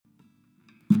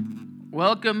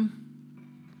Welcome.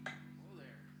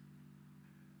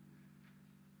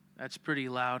 That's pretty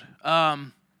loud.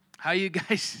 How you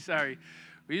guys? Sorry,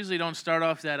 we usually don't start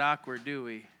off that awkward, do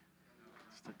we?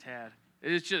 Just a tad.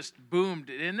 It just boomed,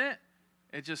 didn't it?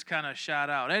 It just kind of shot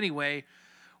out. Anyway,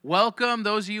 welcome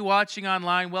those of you watching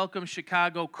online. Welcome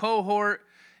Chicago cohort.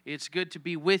 It's good to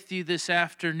be with you this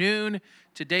afternoon.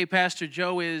 Today, Pastor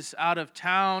Joe is out of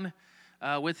town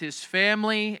with his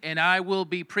family, and I will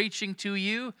be preaching to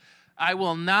you. I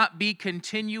will not be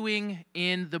continuing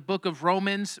in the book of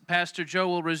Romans. Pastor Joe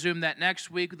will resume that next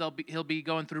week. He'll be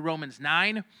going through Romans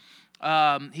 9.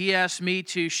 He asked me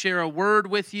to share a word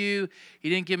with you. He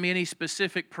didn't give me any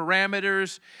specific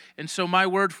parameters. And so my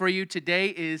word for you today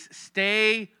is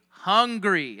stay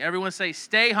hungry. Everyone say,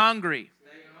 stay hungry.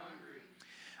 Stay hungry.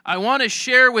 I want to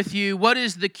share with you what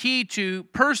is the key to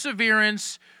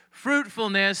perseverance,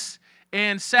 fruitfulness,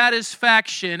 and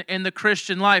satisfaction in the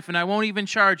Christian life, and I won't even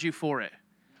charge you for it.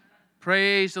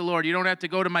 Praise the Lord. You don't have to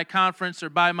go to my conference or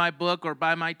buy my book or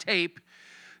buy my tape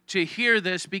to hear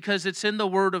this because it's in the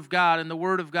Word of God, and the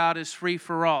Word of God is free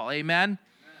for all. Amen?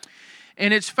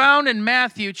 And it's found in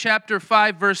Matthew chapter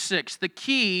 5, verse 6, the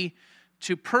key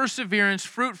to perseverance,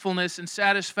 fruitfulness, and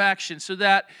satisfaction, so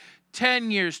that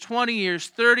 10 years, 20 years,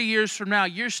 30 years from now,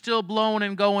 you're still blowing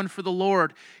and going for the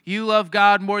Lord. You love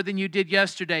God more than you did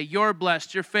yesterday. You're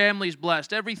blessed. Your family's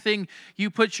blessed. Everything you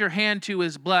put your hand to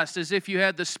is blessed, as if you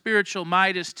had the spiritual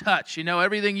Midas touch. You know,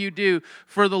 everything you do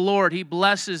for the Lord, He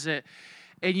blesses it,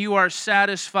 and you are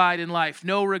satisfied in life.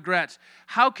 No regrets.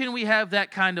 How can we have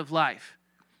that kind of life?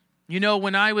 You know,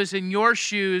 when I was in your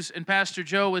shoes and Pastor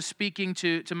Joe was speaking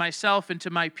to myself and to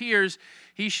my peers,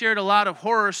 he shared a lot of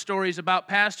horror stories about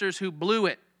pastors who blew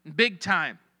it big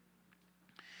time.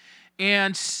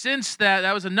 And since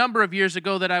that was a number of years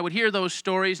ago that I would hear those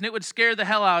stories, and it would scare the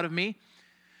hell out of me.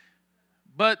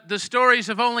 But the stories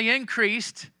have only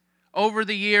increased over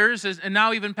the years, and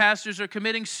now even pastors are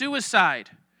committing suicide.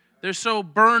 They're so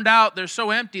burned out, they're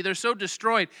so empty, they're so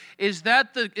destroyed. Is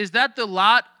that the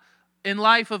lot in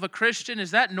life of a Christian? Is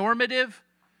that normative?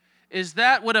 Is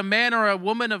that what a man or a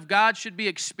woman of God should be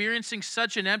experiencing?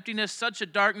 Such an emptiness, such a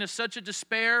darkness, such a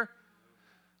despair,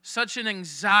 such an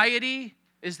anxiety?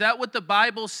 Is that what the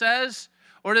Bible says?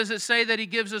 Or does it say that He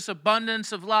gives us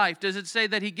abundance of life? Does it say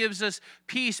that He gives us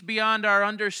peace beyond our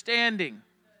understanding?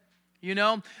 You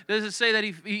know, does it say that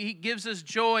He gives us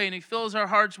joy and He fills our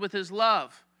hearts with His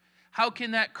love? How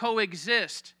can that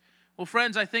coexist? Well,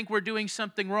 friends, I think we're doing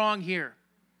something wrong here.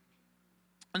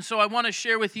 And so I want to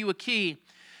share with you a key.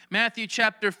 Matthew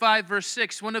chapter 5, verse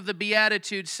 6, one of the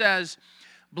Beatitudes says,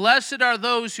 "Blessed are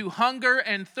those who hunger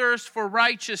and thirst for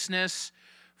righteousness,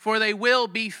 for they will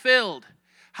be filled."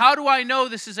 How do I know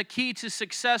this is a key to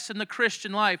success in the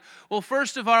Christian life? Well,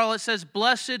 first of all, it says,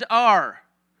 "Blessed are."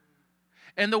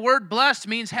 And the word blessed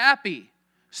means happy.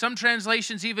 Some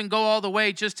translations even go all the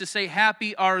way just to say,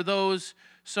 "Happy are those,"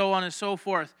 so on and so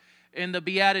forth, in the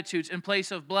Beatitudes in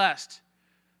place of blessed.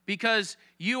 Because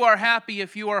you are happy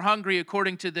if you are hungry,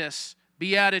 according to this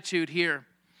beatitude here.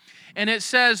 And it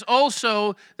says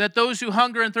also that those who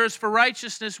hunger and thirst for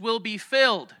righteousness will be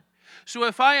filled. So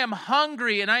if I am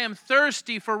hungry and I am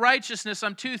thirsty for righteousness,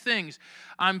 I'm two things.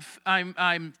 I'm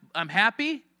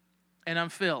happy and I'm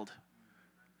filled.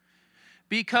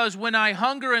 Because when I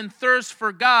hunger and thirst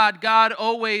for God, God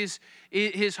always,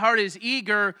 His heart is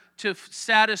eager to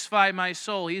satisfy my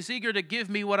soul. He's eager to give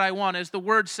me what I want. As the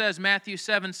word says, Matthew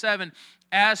 7:7,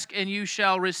 "Ask and you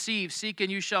shall receive, seek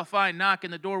and you shall find, knock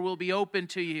and the door will be open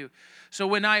to you." So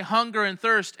when I hunger and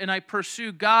thirst and I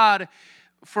pursue God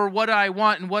for what I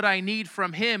want and what I need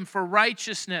from Him, for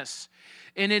righteousness,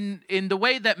 and in the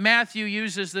way that Matthew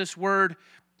uses this word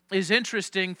is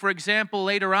interesting. For example,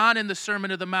 later on in the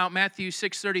Sermon on the Mount, Matthew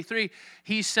 6:33,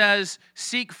 he says,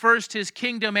 "Seek first His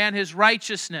kingdom and His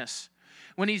righteousness."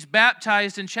 When He's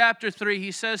baptized in chapter 3,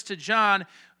 He says to John,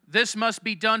 "This must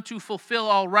be done to fulfill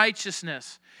all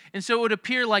righteousness." And so it would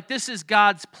appear like this is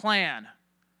God's plan.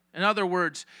 In other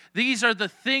words, these are the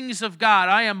things of God.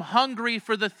 I am hungry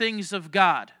for the things of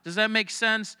God. Does that make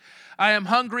sense? I am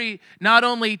hungry not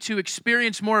only to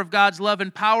experience more of God's love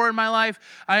and power in my life,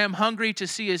 I am hungry to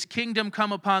see His kingdom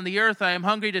come upon the earth. I am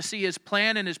hungry to see His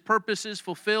plan and His purposes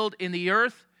fulfilled in the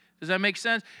earth. Does that make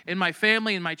sense? In my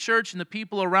family, in my church, in the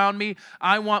people around me,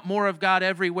 I want more of God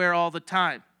everywhere all the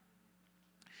time.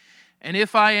 And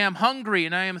if I am hungry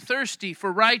and I am thirsty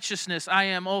for righteousness, I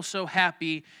am also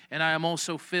happy and I am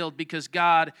also filled, because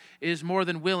God is more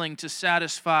than willing to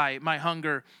satisfy my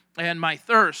hunger and my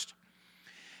thirst.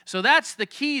 So that's the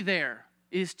key there,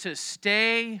 is to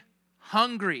stay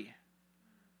hungry.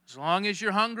 As long as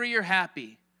you're hungry, you're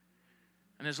happy.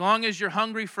 And as long as you're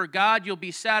hungry for God, you'll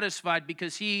be satisfied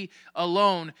because He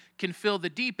alone can fill the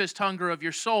deepest hunger of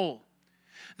your soul.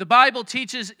 The Bible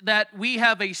teaches that we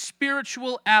have a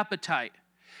spiritual appetite.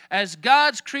 As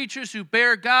God's creatures who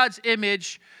bear God's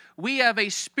image, we have a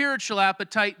spiritual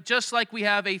appetite just like we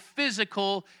have a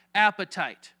physical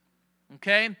appetite.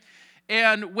 Okay?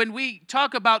 And when we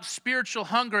talk about spiritual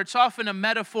hunger, it's often a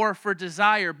metaphor for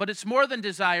desire, but it's more than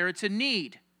desire, it's a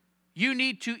need. You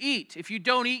need to eat. If you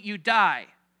don't eat, you die.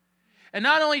 And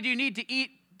not only do you need to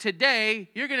eat today,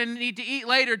 you're going to need to eat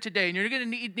later today, and you're going to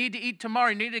need to eat tomorrow.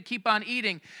 You need to keep on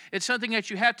eating. It's something that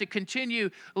you have to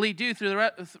continually do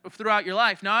throughout your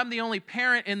life. Now, I'm the only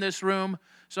parent in this room,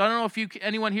 so I don't know if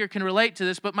anyone here can relate to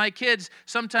this, but my kids,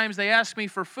 sometimes they ask me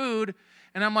for food,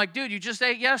 and I'm like, dude, you just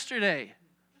ate yesterday.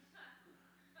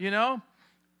 You know?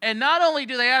 And not only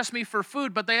do they ask me for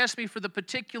food, but they ask me for the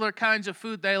particular kinds of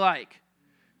food they like.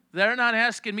 They're not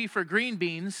asking me for green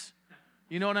beans.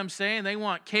 You know what I'm saying? They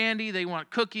want candy, they want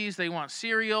cookies, they want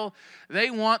cereal. They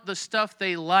want the stuff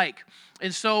they like.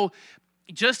 And so,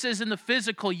 just as in the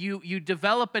physical, you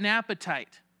develop an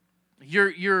appetite.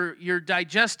 Your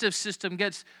digestive system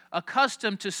gets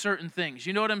accustomed to certain things.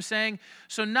 You know what I'm saying?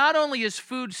 So not only is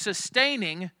food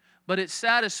sustaining, but it's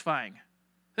satisfying.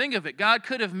 Think of it. God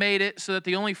could have made it so that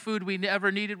the only food we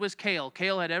ever needed was kale.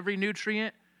 Kale had every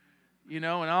nutrient,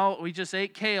 and we just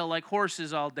ate kale like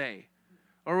horses all day.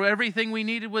 Or everything we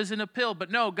needed was in a pill.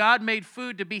 But no, God made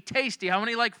food to be tasty. How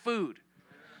many like food?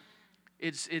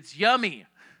 It's yummy.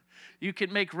 You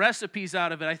can make recipes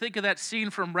out of it. I think of that scene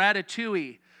from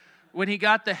Ratatouille when he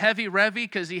got the heavy revy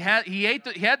because he had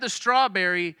the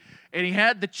strawberry and he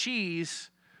had the cheese.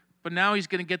 But now he's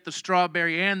going to get the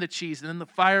strawberry and the cheese, and then the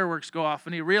fireworks go off,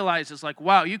 and he realizes, like,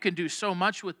 wow, you can do so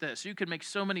much with this. You can make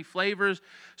so many flavors,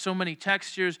 so many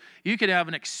textures. You can have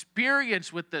an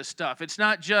experience with this stuff. It's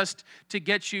not just to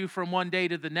get you from one day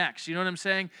to the next. You know what I'm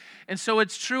saying? And so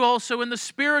it's true also in the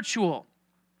spiritual,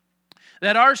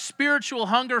 that our spiritual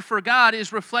hunger for God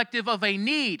is reflective of a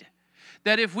need,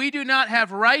 that if we do not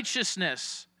have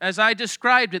righteousness, as I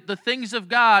described it, the things of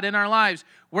God in our lives,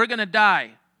 we're going to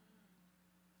die.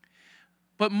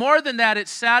 But more than that, it's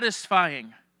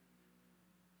satisfying.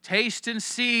 Taste and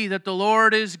see that the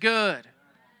Lord is good.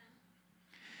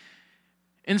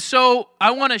 And so I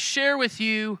want to share with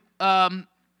you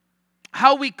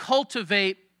how we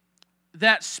cultivate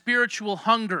that spiritual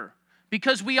hunger.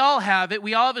 Because we all have it.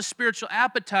 We all have a spiritual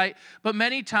appetite, but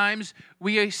many times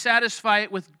we satisfy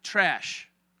it with trash.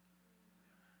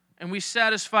 And we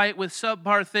satisfy it with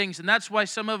subpar things. And that's why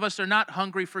some of us are not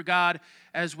hungry for God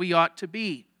as we ought to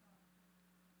be.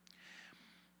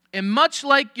 And much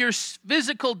like your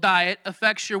physical diet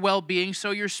affects your well-being,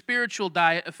 so your spiritual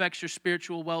diet affects your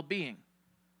spiritual well-being.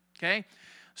 Okay?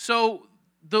 So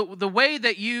the way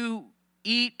that you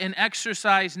eat and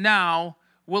exercise now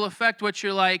will affect what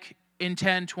you're like in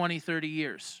 10, 20, 30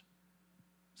 years.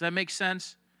 Does that make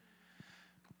sense?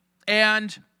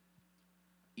 And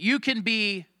you can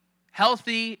be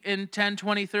healthy in 10,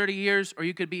 20, 30 years, or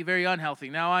you could be very unhealthy.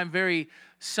 Now, I'm very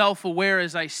self-aware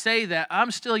as I say that.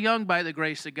 I'm still young by the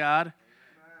grace of God,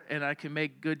 and I can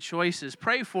make good choices.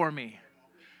 Pray for me.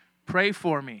 Pray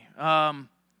for me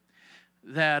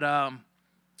that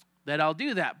I'll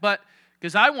do that. But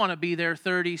because I want to be there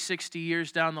 30, 60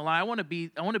 years down the line. I want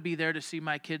to be there to see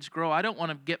my kids grow. I don't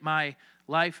want to get my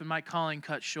life and my calling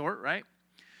cut short, right?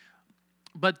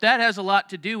 But that has a lot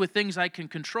to do with things I can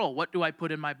control. What do I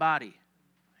put in my body?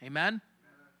 Amen?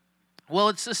 Well,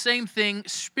 it's the same thing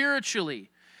spiritually.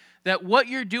 That what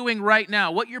you're doing right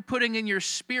now, what you're putting in your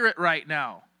spirit right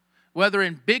now, whether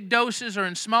in big doses or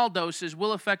in small doses,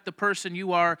 will affect the person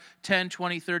you are 10,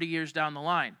 20, 30 years down the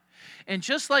line. And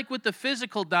just like with the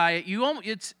physical diet,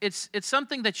 it's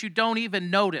something that you don't even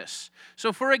notice.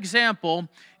 So for example,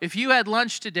 if you had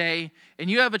lunch today and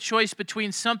you have a choice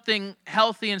between something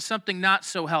healthy and something not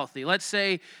so healthy. Let's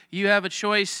say you have a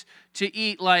choice to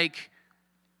eat like,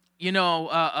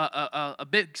 a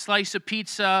big slice of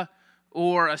pizza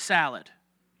or a salad.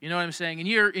 You know what I'm saying? And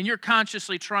you're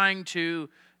consciously trying to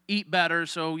eat better,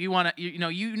 so you want to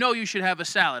you should have a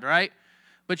salad, right?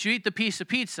 But you eat the piece of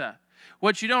pizza.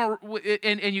 What you don't,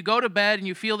 and you go to bed and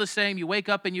you feel the same, you wake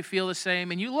up and you feel the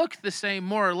same, and you look the same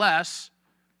more or less,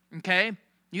 okay?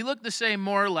 You look the same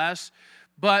more or less,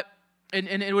 but, and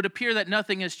it would appear that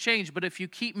nothing has changed, but if you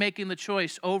keep making the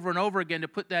choice over and over again to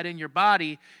put that in your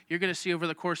body, you're going to see over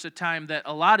the course of time that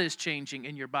a lot is changing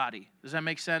in your body. Does that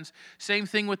make sense? Same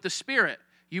thing with the spirit.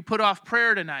 You put off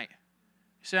prayer tonight.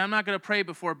 You say, I'm not going to pray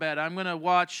before bed. I'm going to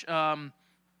watch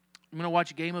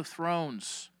Game of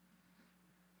Thrones.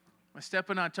 Am I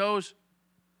stepping on toes?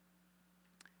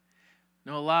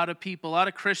 know a lot of people, a lot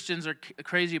of Christians are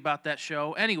crazy about that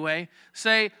show. Anyway,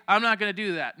 say, I'm not going to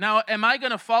do that. Now, am I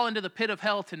going to fall into the pit of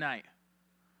hell tonight?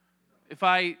 If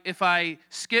I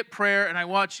skip prayer and I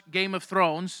watch Game of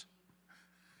Thrones,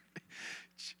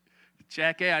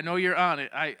 Jackie, I know you're on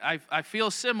it. I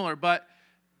feel similar, but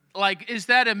like, is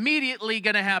that immediately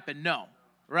going to happen? No,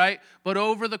 right? But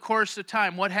over the course of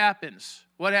time, what happens?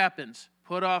 What happens?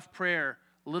 Put off prayer,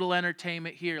 a little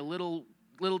entertainment here, little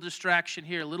distraction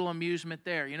here, little amusement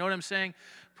there. You know what I'm saying?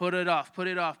 Put it off, put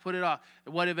it off, put it off.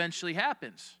 What eventually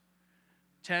happens?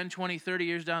 10, 20, 30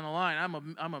 years down the line,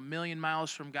 I'm a million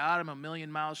miles from God. I'm a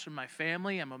million miles from my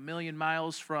family. I'm a million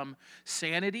miles from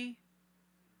sanity,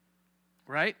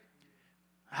 right?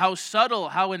 How subtle,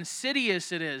 how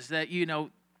insidious it is that,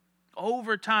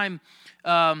 over time,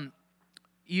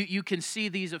 you can see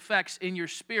these effects in your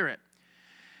spirit.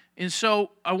 And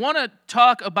so I want to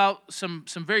talk about some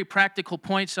very practical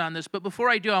points on this, but before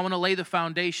I do, I want to lay the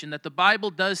foundation that the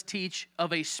Bible does teach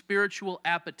of a spiritual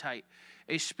appetite,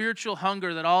 a spiritual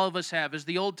hunger that all of us have. As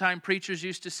the old-time preachers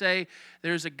used to say,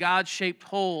 there's a God-shaped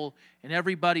hole in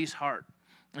everybody's heart.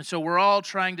 And so we're all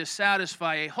trying to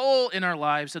satisfy a hole in our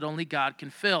lives that only God can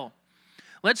fill.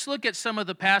 Let's look at some of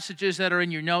the passages that are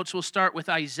in your notes. We'll start with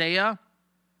Isaiah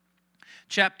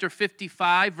chapter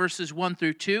 55, verses 1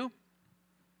 through 2.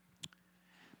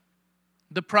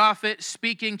 The prophet,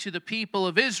 speaking to the people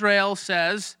of Israel,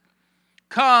 says,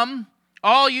 "Come,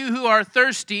 all you who are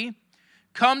thirsty,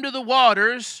 come to the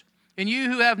waters, and you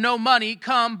who have no money,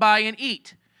 come buy and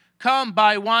eat. Come,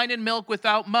 buy wine and milk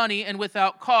without money and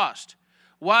without cost.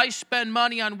 Why spend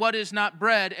money on what is not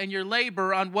bread, and your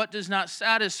labor on what does not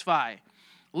satisfy?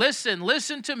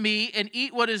 Listen to me, and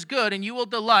eat what is good, and you will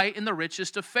delight in the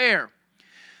richest of fare."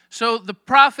 So the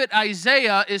prophet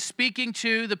Isaiah is speaking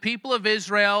to the people of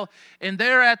Israel, and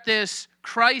they're at this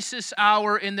crisis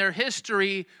hour in their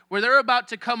history where they're about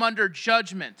to come under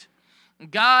judgment.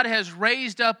 God has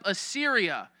raised up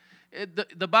Assyria.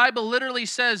 The Bible literally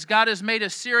says God has made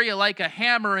Assyria like a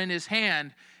hammer in his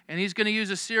hand, and he's going to use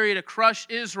Assyria to crush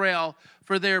Israel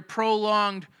for their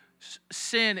prolonged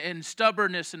sin and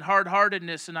stubbornness and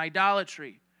hard-heartedness and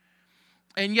idolatry.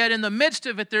 And yet in the midst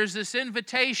of it, there's this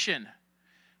invitation.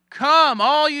 Come,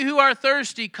 all you who are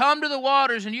thirsty, come to the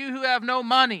waters, and you who have no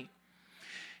money.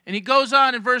 And he goes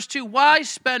on in verse 2, why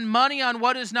spend money on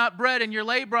what is not bread and your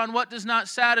labor on what does not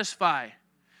satisfy?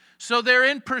 So they're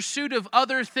in pursuit of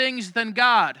other things than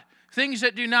God, things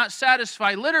that do not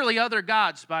satisfy, literally other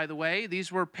gods, by the way.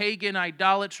 These were pagan,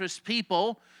 idolatrous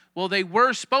people. Well, they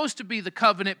were supposed to be the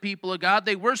covenant people of God.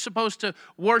 They were supposed to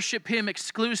worship him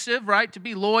exclusive, right, to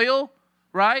be loyal,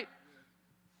 right?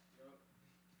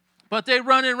 But they're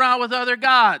running around with other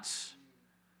gods.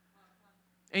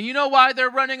 And you know why they're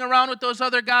running around with those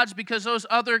other gods? Because those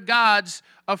other gods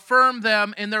affirm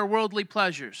them in their worldly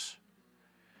pleasures.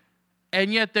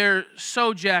 And yet they're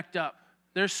so jacked up.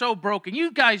 They're so broken.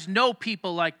 You guys know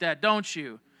people like that, don't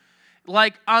you?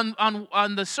 Like on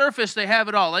the surface, they have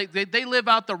it all. Like they live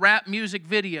out the rap music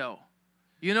video.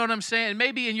 You know what I'm saying?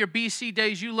 Maybe in your BC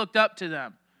days you looked up to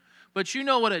them. But you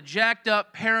know what a jacked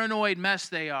up, paranoid mess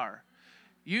they are.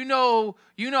 You know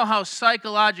how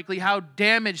psychologically, how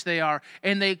damaged they are.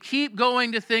 And they keep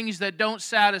going to things that don't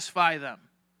satisfy them.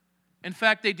 In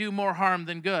fact, they do more harm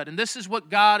than good. And this is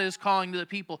what God is calling to the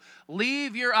people.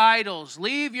 Leave your idols,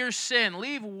 leave your sin,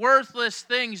 leave worthless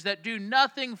things that do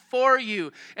nothing for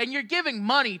you. And you're giving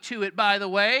money to it, by the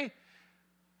way,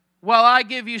 while I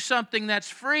give you something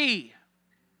that's free.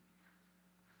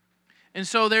 And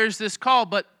so there's this call.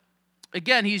 But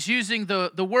again, he's using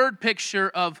the word picture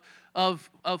of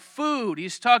food.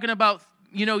 He's talking about,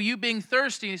 you being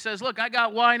thirsty. He says, look, I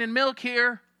got wine and milk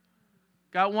here.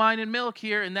 Got wine and milk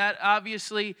here. And that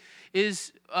obviously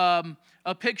is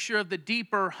a picture of the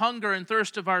deeper hunger and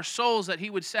thirst of our souls that he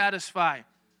would satisfy.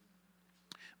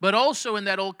 But also in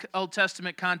that Old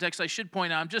Testament context, I should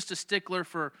point out, I'm just a stickler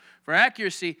for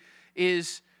accuracy,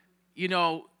 is,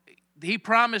 he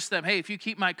promised them, hey, if you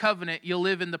keep my covenant, you'll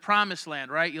live in the promised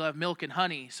land, right? You'll have milk and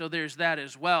honey. So there's that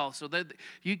as well. So that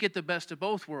you get the best of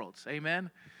both worlds. Amen?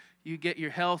 You get your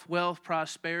health, wealth,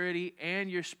 prosperity, and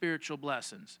your spiritual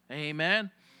blessings. Amen?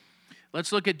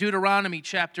 Let's look at Deuteronomy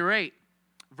chapter 8,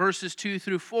 verses 2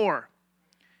 through 4.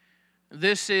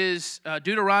 This is,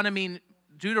 Deuteronomy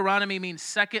means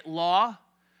second law.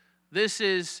 This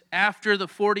is after the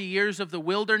 40 years of the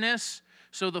wilderness.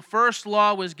 So the first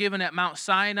law was given at Mount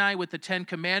Sinai with the 10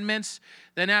 Commandments.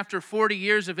 Then after 40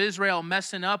 years of Israel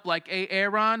messing up like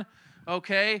Aaron,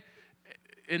 okay,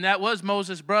 and that was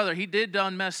Moses' brother. He did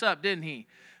done mess up, didn't he?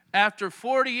 After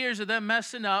 40 years of them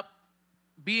messing up,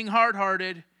 being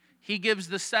hard-hearted, he gives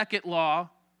the second law,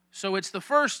 So it's the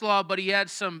first law, but he had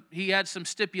some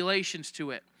stipulations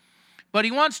to it. But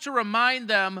he wants to remind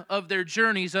them of their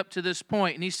journeys up to this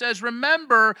point. And he says,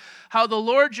 remember how the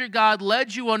Lord your God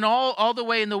led you on all the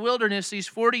way in the wilderness these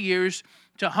 40 years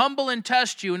to humble and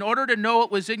test you in order to know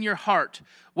what was in your heart,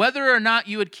 whether or not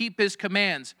you would keep his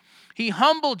commands. He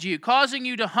humbled you, causing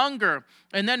you to hunger,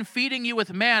 and then feeding you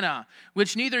with manna,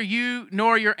 which neither you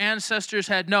nor your ancestors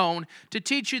had known, to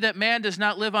teach you that man does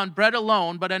not live on bread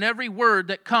alone, but on every word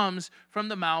that comes from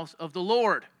the mouth of the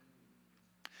Lord.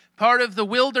 Part of the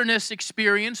wilderness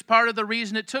experience, part of the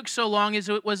reason it took so long is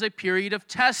it was a period of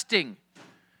testing.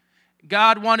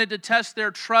 God wanted to test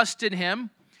their trust in him,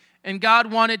 and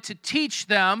God wanted to teach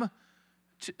them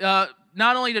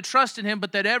not only to trust in him,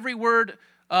 but that every word,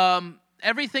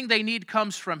 everything they need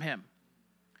comes from him.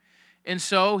 And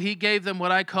so he gave them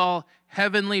what I call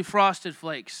heavenly frosted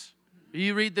flakes.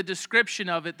 You read the description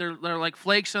of it, they're like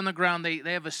flakes on the ground. They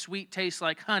have a sweet taste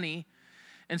like honey.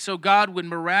 And so God would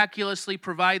miraculously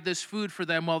provide this food for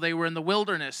them while they were in the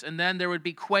wilderness. And then there would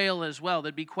be quail as well.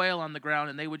 There'd be quail on the ground,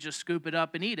 and they would just scoop it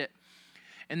up and eat it.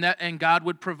 And God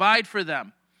would provide for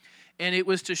them. And it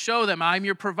was to show them, I'm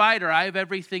your provider. I have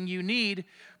everything you need.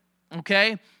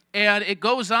 Okay? And it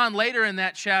goes on later in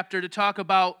that chapter to talk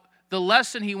about the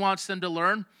lesson he wants them to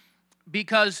learn.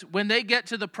 Because when they get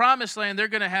to the promised land, they're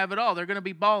going to have it all. They're going to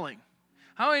be bawling.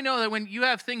 How do I know that when you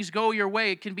have things go your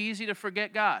way, it can be easy to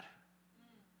forget God?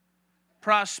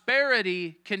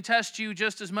 Prosperity can test you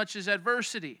just as much as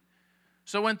adversity.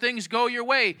 So when things go your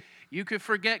way, you could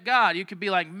forget God. You could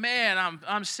be like, man,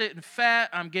 I'm sitting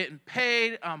fat, I'm getting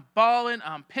paid, I'm balling,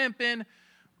 I'm pimping.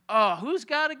 Oh, who's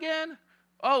God again?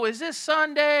 Oh, is this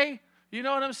Sunday? You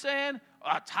know what I'm saying?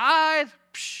 A tithe?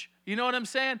 Psh, you know what I'm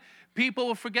saying? People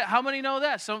will forget. How many know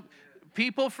that? So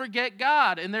people forget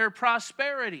God and their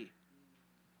prosperity.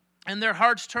 And their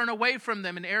hearts turn away from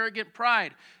them in arrogant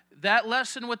pride. That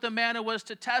lesson with the manna was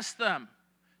to test them,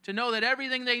 to know that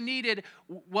everything they needed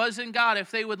was in God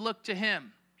if they would look to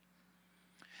him.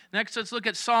 Next, let's look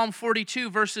at Psalm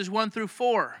 42, verses 1 through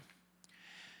 4.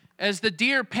 As the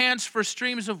deer pants for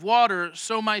streams of water,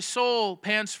 so my soul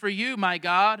pants for you, my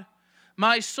God.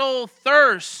 My soul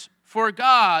thirsts for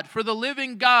God, for the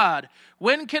living God.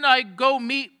 When can I go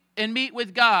meet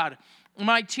with God?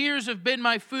 My tears have been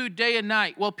my food day and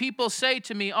night. Well, people say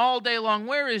to me all day long,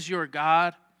 where is your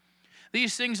God?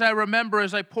 These things I remember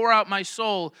as I pour out my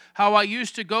soul, how I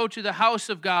used to go to the house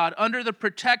of God under the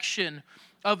protection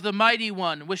of the Mighty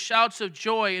One with shouts of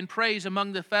joy and praise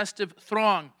among the festive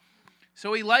throng.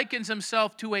 So he likens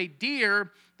himself to a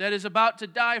deer that is about to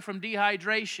die from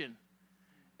dehydration.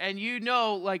 And you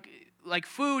know, like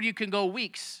food, you can go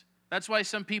weeks. That's why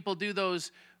some people do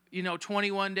those,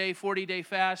 21-day, 40-day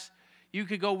fasts. You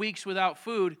could go weeks without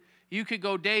food. You could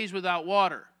go days without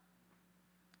water.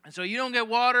 And so you don't get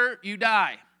water, you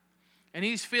die. And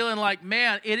he's feeling like,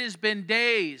 man, it has been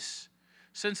days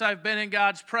since I've been in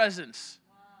God's presence.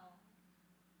 Wow.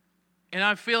 And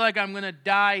I feel like I'm going to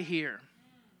die here.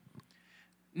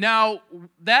 Now,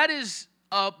 that is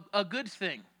a good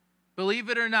thing, believe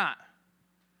it or not.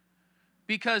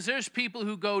 Because there's people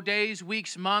who go days,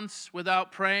 weeks, months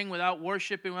without praying, without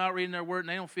worshiping, without reading their word, and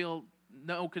they don't feel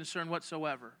no concern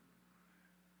whatsoever.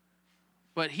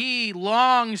 But he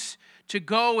longs to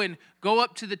go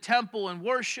up to the temple and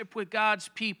worship with God's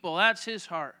people. That's his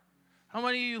heart. How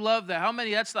many of you love that? How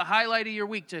many? That's the highlight of your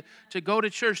week, to go to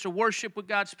church, to worship with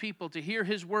God's people, to hear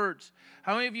his words.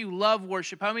 How many of you love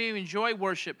worship? How many of you enjoy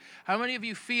worship? How many of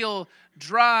you feel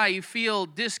dry, you feel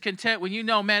discontent when you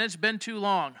know, man, it's been too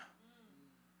long.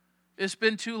 It's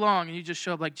been too long, and you just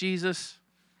show up like, Jesus,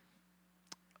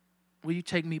 will you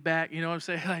take me back? You know what I'm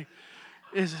saying?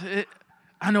 Like,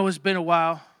 I know it's been a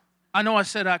while. I know I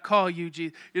said I'd call you,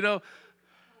 Jesus.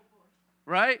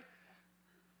 Right?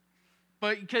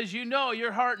 But because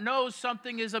your heart knows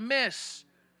something is amiss.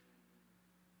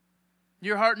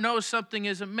 Your heart knows something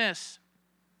is amiss.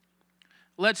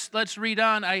 Let's read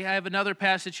on. I have another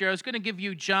passage here. I was going to give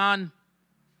you John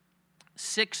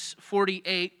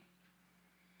 6:48.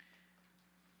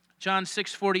 John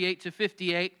 6:48 to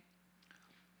 58.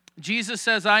 Jesus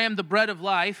says, I am the bread of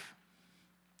life.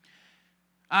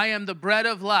 I am the bread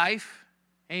of life.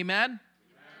 Amen? Amen.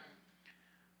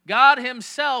 God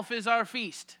himself is our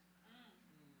feast.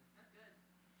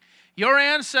 Your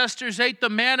ancestors ate the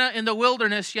manna in the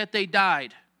wilderness, yet they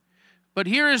died. But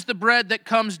here is the bread that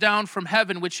comes down from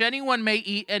heaven, which anyone may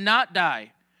eat and not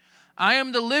die. I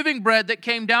am the living bread that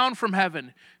came down from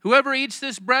heaven. Whoever eats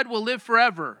this bread will live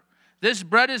forever. This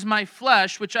bread is my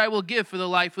flesh, which I will give for the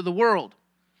life of the world.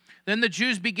 Then the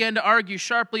Jews began to argue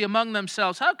sharply among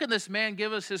themselves, how can this man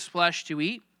give us his flesh to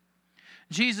eat?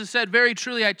 Jesus said, very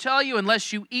truly I tell you,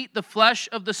 unless you eat the flesh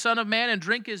of the Son of Man and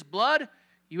drink his blood,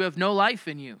 you have no life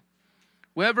in you.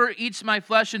 Whoever eats my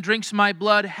flesh and drinks my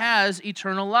blood has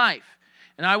eternal life,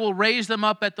 and I will raise them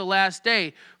up at the last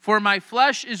day. For my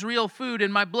flesh is real food,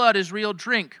 and my blood is real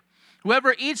drink.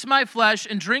 Whoever eats my flesh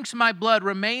and drinks my blood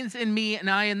remains in me, and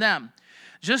I in them.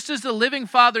 Just as the living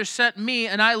Father sent me,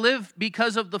 and I live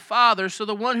because of the Father, so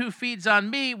the one who feeds on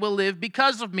me will live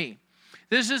because of me.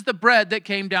 This is the bread that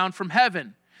came down from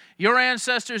heaven. Your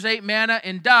ancestors ate manna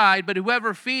and died, but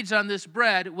whoever feeds on this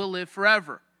bread will live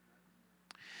forever.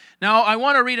 Now, I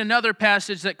want to read another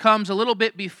passage that comes a little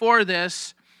bit before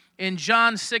this in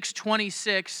John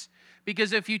 6:26,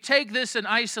 because if you take this in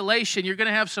isolation, you're going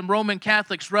to have some Roman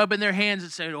Catholics rubbing their hands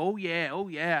and saying, oh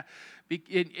yeah.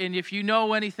 And if you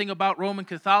know anything about Roman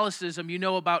Catholicism, you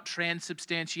know about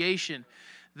transubstantiation.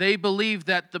 They believe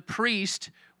that the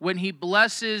priest, when he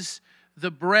blesses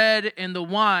the bread and the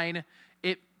wine,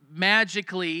 it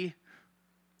magically,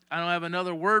 I don't have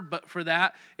another word but for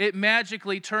that, it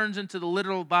magically turns into the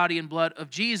literal body and blood of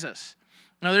Jesus.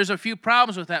 Now, there's a few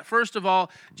problems with that. First of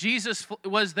all, Jesus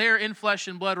was there in flesh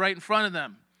and blood right in front of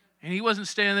them. And he wasn't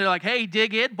standing there like, hey,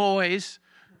 dig it, boys.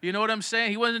 You know what I'm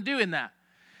saying? He wasn't doing that.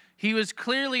 He was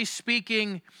clearly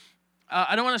speaking,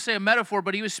 I don't want to say a metaphor,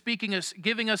 but he was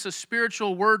giving us a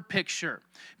spiritual word picture,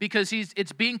 because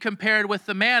it's being compared with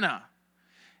the manna.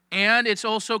 And it's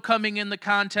also coming in the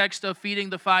context of feeding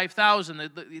the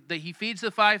 5,000. He feeds the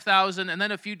 5,000, and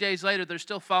then a few days later, they're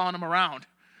still following him around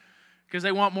because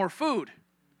they want more food.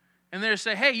 And they're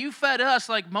saying, hey, you fed us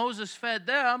like Moses fed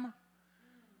them.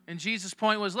 And Jesus'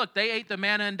 point was, look, they ate the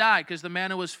manna and died because the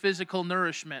manna was physical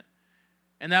nourishment.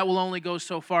 And that will only go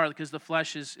so far because the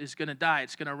flesh is going to die.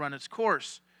 It's going to run its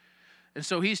course. And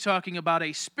so he's talking about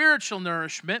a spiritual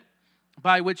nourishment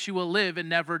by which you will live and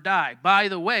never die. By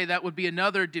the way, that would be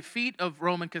another defeat of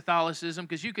Roman Catholicism,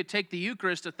 because you could take the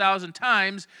Eucharist 1,000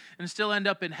 times and still end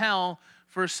up in hell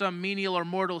for some menial or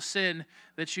mortal sin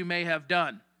that you may have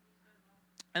done.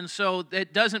 And so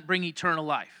it doesn't bring eternal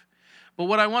life. But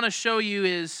what I want to show you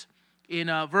is in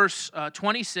verse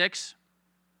 26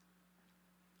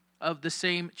 of the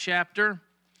same chapter.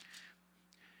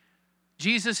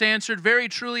 Jesus answered, very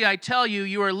truly I tell you,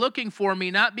 you are looking for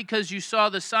me not because you saw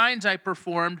the signs I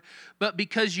performed, but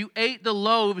because you ate the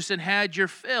loaves and had your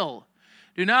fill.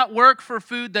 Do not work for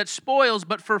food that spoils,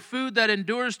 but for food that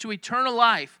endures to eternal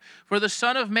life, for the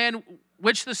Son of Man,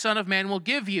 which the Son of Man will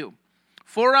give you.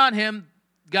 For on him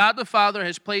God the Father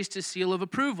has placed his seal of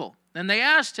approval. Then they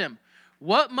asked him,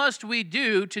 what must we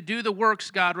do to do the works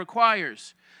God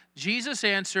requires? Jesus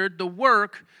answered, the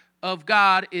work of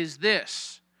God is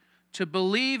this, to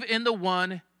believe in the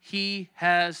one he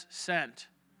has sent.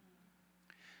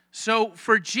 So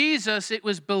for Jesus, it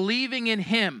was believing in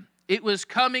him. It was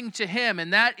coming to him,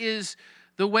 and that is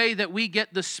the way that we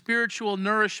get the spiritual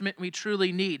nourishment we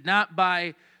truly need, not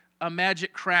by a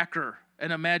magic cracker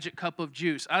and a magic cup of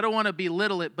juice. I don't want to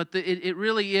belittle it, but it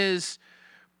really is.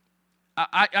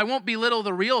 I won't belittle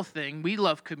the real thing. We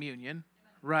love communion,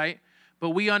 right?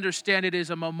 But we understand it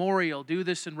is a memorial. Do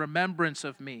this in remembrance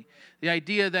of me. The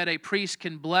idea that a priest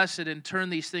can bless it and turn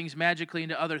these things magically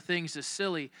into other things is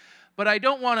silly. But I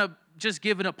don't want to just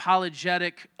give an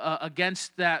apologetic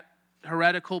against that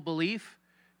heretical belief,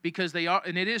 because they are,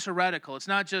 and it is heretical. It's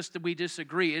not just that we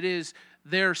disagree. It is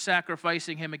they're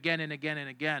sacrificing him again and again and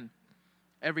again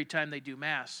every time they do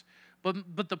Mass.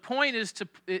 But the point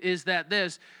is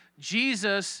that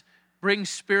Jesus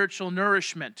brings spiritual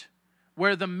nourishment,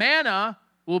 where the manna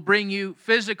will bring you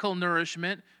physical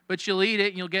nourishment, but you'll eat it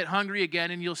and you'll get hungry again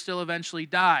and you'll still eventually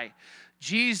die.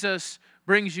 Jesus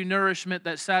brings you nourishment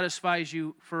that satisfies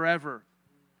you forever.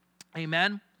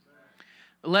 Amen?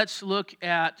 Let's look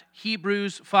at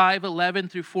Hebrews 5:11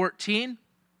 through 14.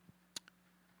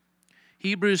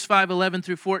 Hebrews 5:11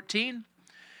 through 14.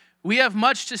 We have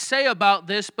much to say about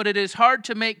this, but it is hard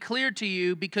to make clear to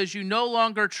you because you no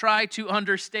longer try to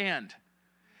understand.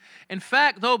 In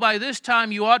fact, though by this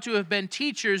time you ought to have been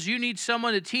teachers, you need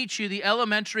someone to teach you the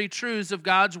elementary truths of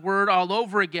God's Word all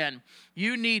over again.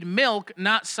 You need milk,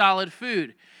 not solid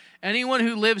food. Anyone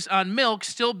who lives on milk,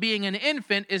 still being an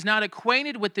infant, is not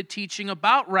acquainted with the teaching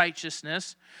about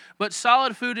righteousness, but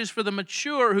solid food is for the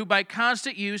mature who by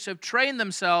constant use have trained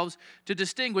themselves to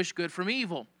distinguish good from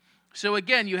evil. So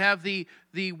again, you have the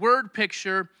word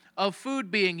picture of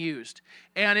food being used,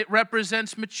 and it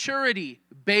represents maturity.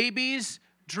 Babies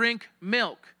drink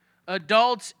milk.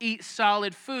 Adults eat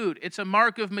solid food. It's a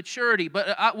mark of maturity.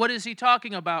 But what is he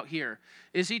talking about here?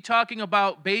 Is he talking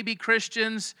about baby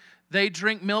Christians they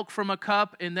drink milk from a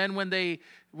cup, and then when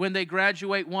they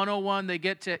graduate 101, they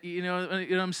get to, you know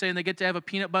what I'm saying, they get to have a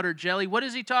peanut butter jelly. What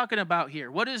is he talking about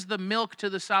here? What is the milk to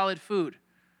the solid food?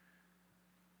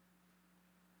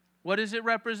 What does it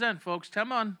represent, folks?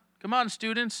 Come on,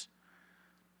 students.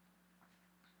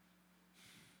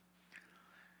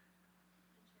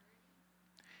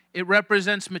 It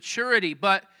represents maturity,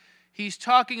 but he's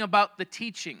talking about the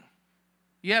teaching.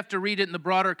 You have to read it in the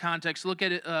broader context. Look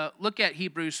at it. Look at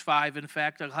Hebrews 5. In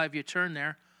fact, I'll have you turn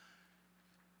there.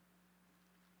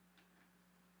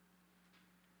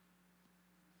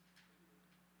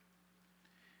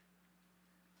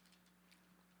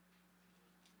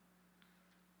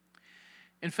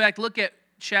 In fact, look at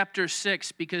chapter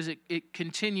 6 because it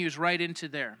continues right into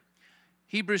there.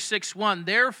 Hebrews 6:1,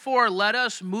 therefore let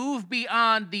us move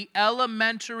beyond the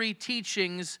elementary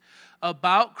teachings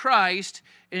about Christ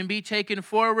and be taken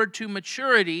forward to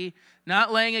maturity,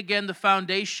 not laying again the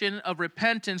foundation of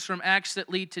repentance from acts that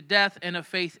lead to death and of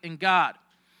faith in God.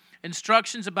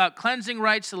 Instructions about cleansing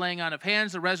rites, the laying on of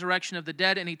hands, the resurrection of the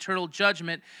dead, and eternal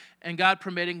judgment, and God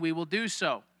permitting, we will do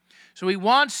so. So he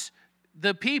wants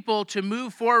the people to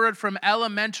move forward from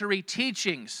elementary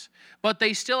teachings, but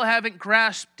they still haven't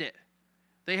grasped it.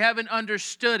 They haven't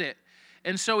understood it.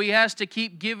 And so he has to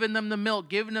keep giving them the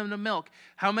milk.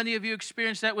 How many of you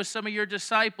experienced that with some of your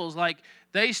disciples? Like,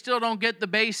 they still don't get the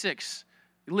basics.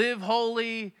 Live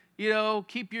holy,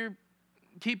 keep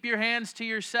your hands to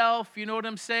yourself, you know what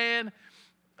I'm saying?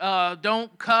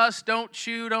 Don't cuss, don't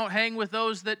chew, don't hang with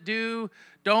those that do.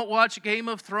 Don't watch Game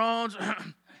of Thrones.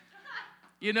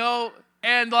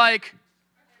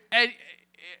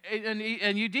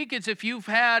 And you deacons, if you've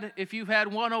had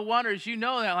 101ers, you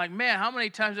know that, like, man, how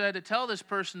many times I had to tell this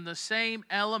person the same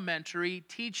elementary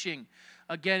teaching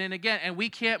again and again, and we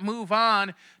can't move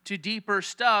on to deeper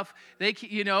stuff. They,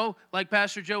 like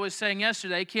Pastor Joe was saying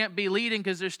yesterday, they can't be leading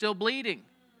because they're still bleeding.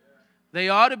 They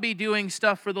ought to be doing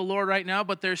stuff for the Lord right now,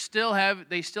 but they still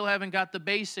haven't got the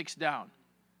basics down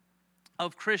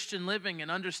of Christian living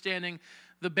and understanding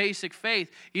the basic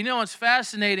faith. What's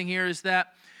fascinating here is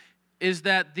that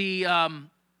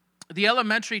the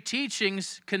elementary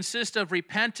teachings consist of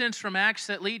repentance from acts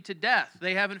that lead to death.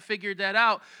 They haven't figured that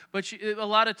out, but a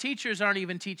lot of teachers aren't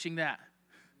even teaching that.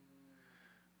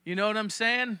 You know what I'm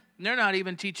saying? They're not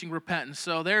even teaching repentance.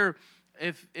 So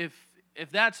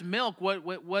if that's milk,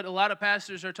 what a lot of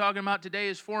pastors are talking about today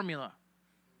is formula.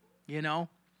 Anywho,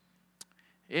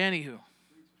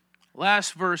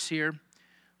 last verse here.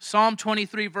 Psalm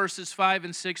 23, verses 5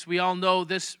 and 6. We all know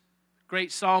this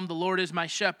great psalm, the Lord is my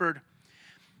shepherd.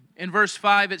 In verse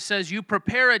 5, it says, you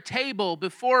prepare a table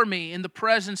before me in the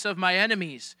presence of my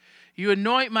enemies. You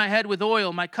anoint my head with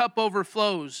oil, my cup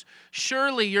overflows.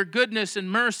 Surely your goodness and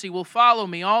mercy will follow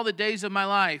me all the days of my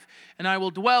life, and I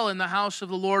will dwell in the house of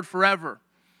the Lord forever.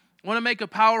 I want to make a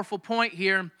powerful point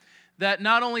here that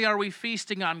not only are we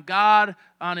feasting on God,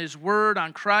 on His Word,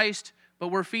 on Christ, but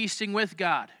we're feasting with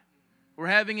God. We're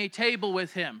having a table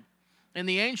with Him. In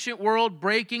the ancient world,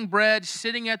 breaking bread,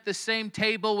 sitting at the same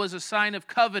table was a sign of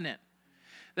covenant.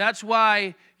 That's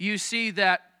why you see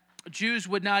that Jews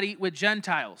would not eat with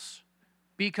Gentiles,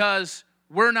 because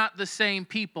we're not the same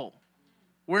people.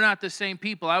 We're not the same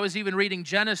people. I was even reading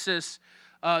Genesis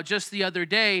just the other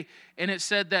day, and it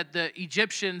said that the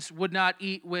Egyptians would not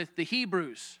eat with the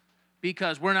Hebrews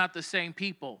because we're not the same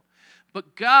people.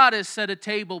 But God has set a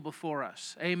table before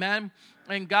us. Amen?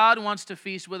 And God wants to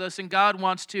feast with us, and God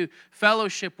wants to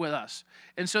fellowship with us.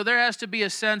 And so there has to be a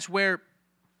sense where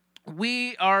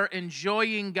we are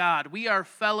enjoying God. We are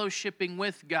fellowshipping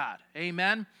with God.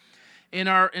 Amen? In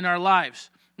our lives.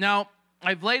 Now,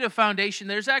 I've laid a foundation.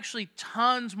 There's actually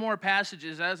tons more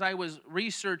passages. As I was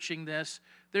researching this,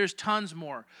 there's tons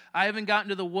more. I haven't gotten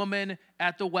to the woman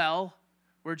at the well,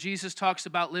 where Jesus talks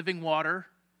about living water,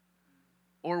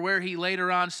 or where he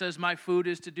later on says, my food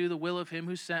is to do the will of him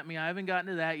who sent me. I haven't gotten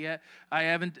to that yet.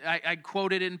 I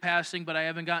quoted it in passing, but I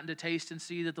haven't gotten to taste and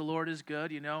see that the Lord is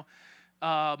good,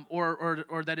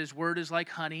 or that his word is like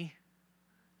honey.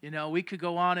 We could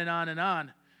go on and on and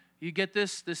on. You get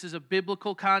this? This is a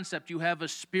biblical concept. You have a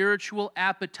spiritual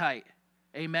appetite.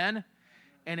 Amen?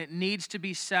 And it needs to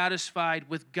be satisfied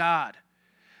with God.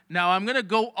 Now, I'm going to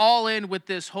go all in with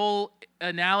this whole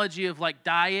analogy of like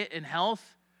diet and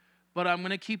health, but I'm going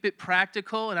to keep it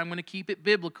practical and I'm going to keep it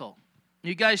biblical.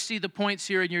 You guys see the points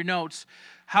here in your notes.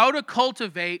 How to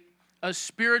cultivate a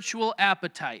spiritual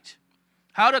appetite.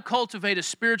 How to cultivate a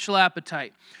spiritual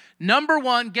appetite. Number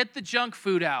one, get the junk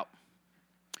food out.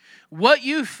 What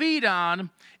you feed on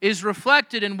is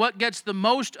reflected in what gets the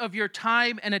most of your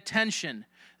time and attention.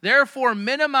 Therefore,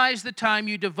 minimize the time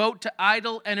you devote to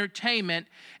idle entertainment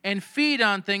and feed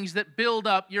on things that build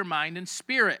up your mind and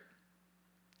spirit.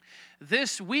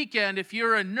 This weekend, if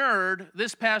you're a nerd,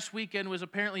 this past weekend was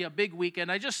apparently a big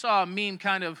weekend. I just saw a meme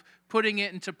kind of putting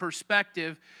it into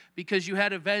perspective because you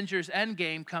had Avengers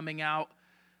Endgame coming out,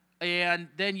 and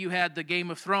then you had the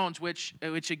Game of Thrones, which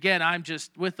again, I'm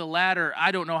just with the latter.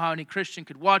 I don't know how any Christian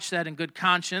could watch that in good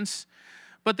conscience.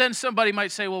 But then somebody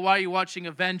might say, well, why are you watching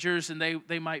Avengers? And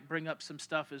they might bring up some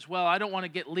stuff as well. I don't want to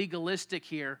get legalistic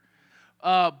here.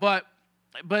 But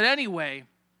anyway,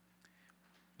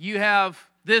 you have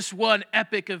this one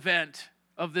epic event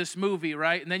of this movie,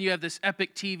 right? And then you have this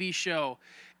epic TV show.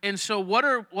 And so what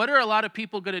are a lot of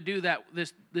people going to do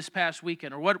this past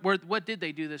weekend? Or what did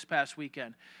they do this past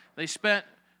weekend? They spent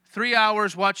 3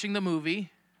 hours watching the movie.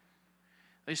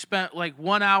 They spent like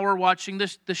 1 hour watching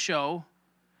the show.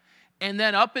 And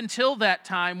then up until that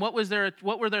time, what were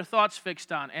their thoughts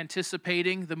fixed on?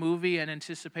 Anticipating the movie and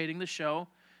anticipating the show.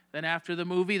 Then after the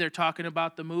movie, they're talking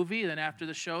about the movie. Then after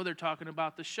the show, they're talking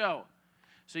about the show.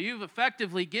 So you've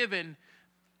effectively given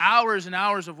hours and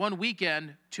hours of one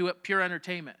weekend to pure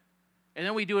entertainment. And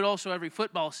then we do it also every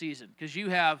football season because you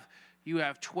have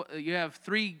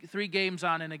three games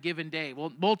on in a given day.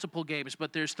 Well, multiple games,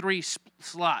 but there's 3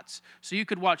 slots. So you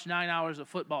could watch 9 hours of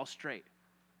football straight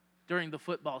during the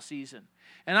football season.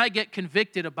 And I get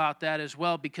convicted about that as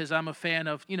well because I'm a fan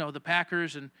of, the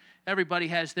Packers and everybody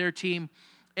has their team.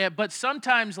 But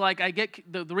sometimes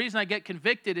the reason I get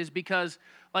convicted is because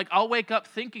I'll wake up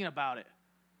thinking about it.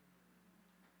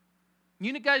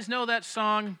 You guys know that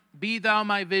song, Be Thou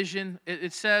My Vision?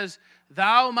 It says,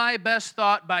 Thou my best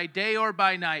thought by day or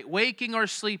by night, waking or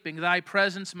sleeping, thy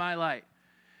presence my light.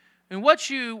 And what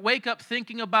you wake up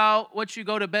thinking about, what you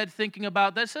go to bed thinking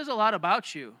about, that says a lot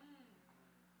about you.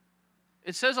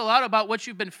 It says a lot about what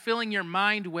you've been filling your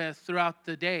mind with throughout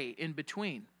the day in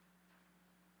between.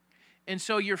 And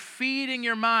so you're feeding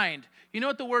your mind. You know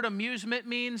what the word amusement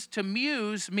means? To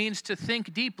muse means to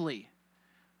think deeply.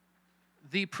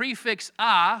 The prefix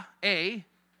a,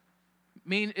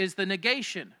 is the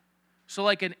negation. So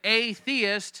like an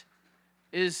atheist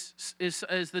is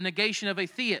the negation of a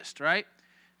theist, right?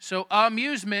 So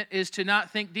amusement is to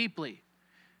not think deeply.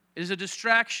 It is a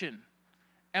distraction.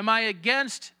 Am I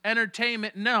against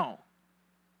entertainment? No.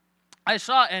 I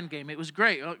saw Endgame. It was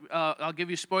great. I'll give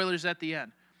you spoilers at the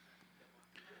end.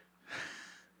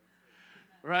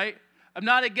 Right? I'm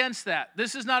not against that.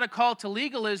 This is not a call to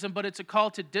legalism, but it's a call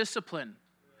to discipline.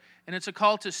 And it's a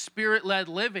call to spirit-led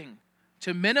living,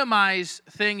 to minimize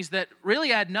things that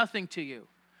really add nothing to you.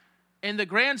 In the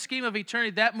grand scheme of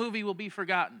eternity, that movie will be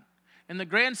forgotten. In the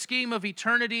grand scheme of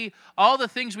eternity, all the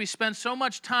things we spend so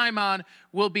much time on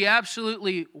will be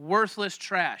absolutely worthless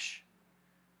trash.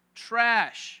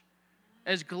 Trash.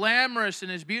 As glamorous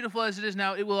and as beautiful as it is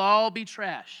now, it will all be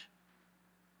trash.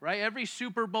 Right? Every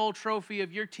Super Bowl trophy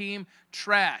of your team,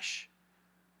 trash.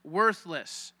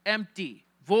 Worthless. Empty.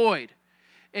 Void.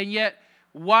 And yet,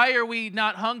 why are we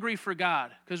not hungry for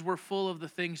God? Because we're full of the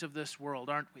things of this world,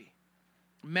 aren't we?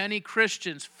 Many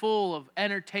Christians full of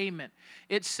entertainment.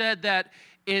 It said that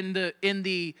in the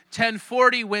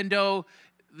 1040 window,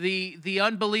 the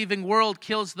unbelieving world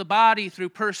kills the body through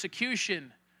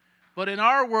persecution. But in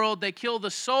our world, they kill the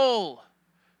soul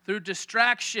through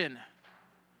distraction.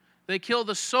 They kill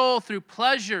the soul through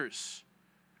pleasures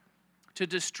to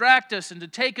distract us and to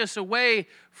take us away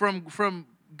from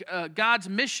God's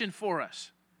mission for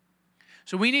us.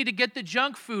 So we need to get the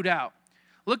junk food out.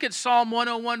 Look at Psalm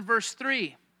 101, verse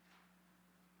 3.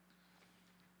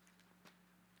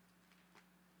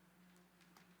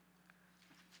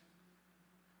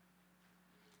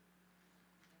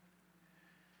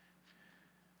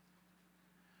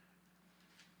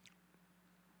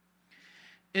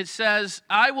 It says,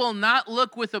 I will not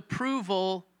look with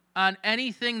approval on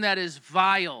anything that is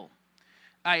vile.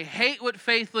 I hate what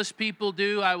faithless people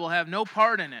do. I will have no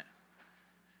part in it.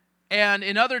 And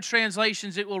in other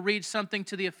translations, it will read something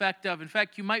to the effect of, in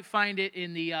fact, you might find it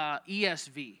in the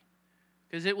ESV,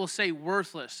 because it will say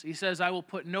worthless. He says, I will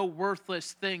put no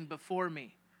worthless thing before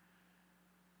me.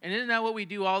 And isn't that what we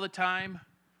do all the time?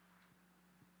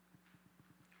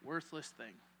 Worthless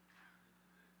thing.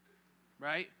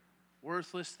 Right?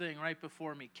 Worthless thing right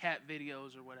before me. Cat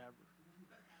videos or whatever.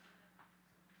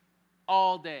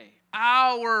 All day.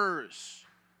 Hours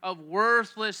of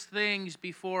worthless things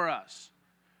before us.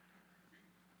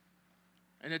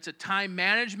 And it's a time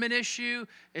management issue.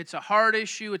 It's a heart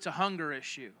issue. It's a hunger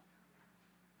issue.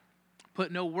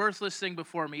 Put no worthless thing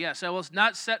before me. Yes, I will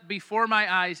not set before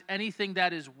my eyes anything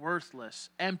that is worthless,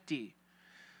 empty.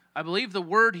 I believe the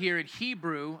word here in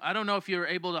Hebrew, I don't know if you're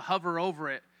able to hover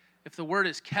over it. if the word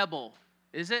is kebel.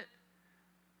 Is it?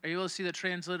 Are you able to see the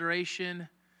transliteration?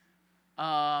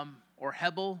 Or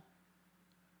hebel?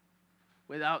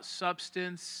 Without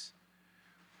substance.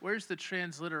 Where's the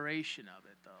transliteration of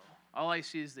it, though? All I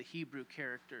see is the Hebrew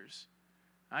characters.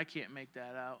 I can't make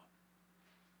that out.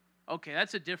 Okay,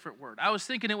 that's a different word. I was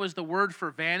thinking it was the word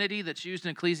for vanity that's used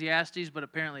in Ecclesiastes, but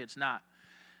apparently it's not.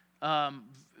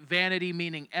 Vanity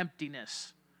meaning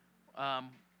emptiness.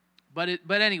 But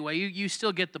anyway, you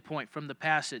still get the point from the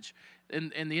passage.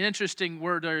 And the interesting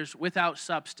word is without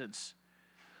substance.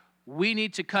 We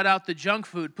need to cut out the junk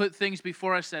food, put things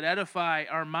before us that edify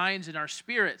our minds and our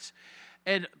spirits.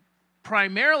 And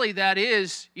primarily that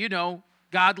is,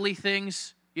 godly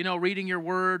things, reading your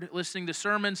word, listening to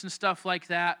sermons and stuff like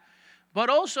that. But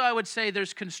also I would say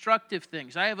there's constructive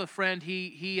things. I have a friend,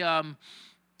 he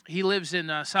lives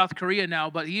in South Korea now,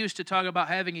 but he used to talk about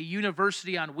having a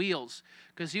university on wheels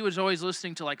because he was always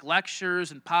listening to like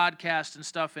lectures and podcasts and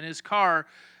stuff in his car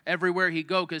everywhere he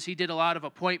go because he did a lot of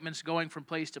appointments going from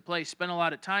place to place, spent a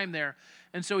lot of time there.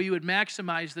 And so he would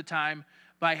maximize the time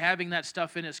by having that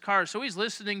stuff in his car. So he's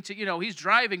listening to, he's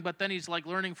driving, but then he's like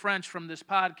learning French from this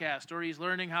podcast, or he's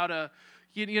learning how to,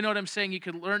 you know what I'm saying? You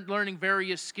could learning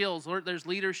various skills. There's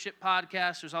leadership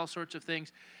podcasts, there's all sorts of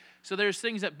things. So there's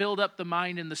things that build up the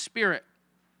mind and the spirit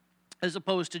as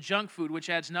opposed to junk food, which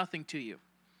adds nothing to you.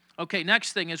 Okay,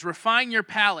 next thing is refine your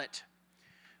palate.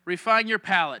 Refine your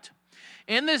palate.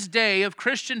 In this day of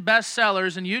Christian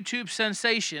bestsellers and YouTube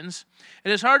sensations,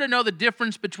 it is hard to know the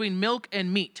difference between milk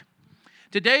and meat.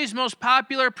 Today's most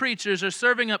popular preachers are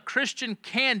serving up Christian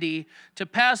candy to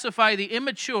pacify the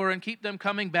immature and keep them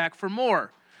coming back for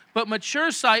more. But mature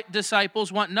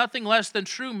disciples want nothing less than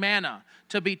true manna,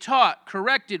 to be taught,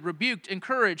 corrected, rebuked,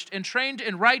 encouraged, and trained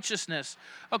in righteousness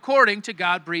according to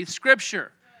God-breathed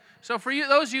Scripture. So for you,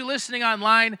 those of you listening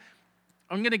online,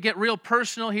 I'm going to get real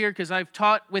personal here because I've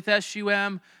taught with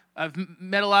SUM. I've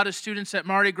met a lot of students at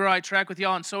Mardi Gras. I track with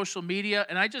y'all on social media,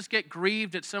 and I just get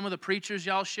grieved at some of the preachers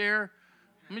y'all share.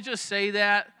 Let me just say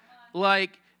that.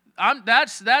 Like,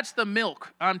 that's the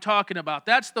milk I'm talking about.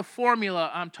 That's the formula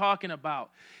I'm talking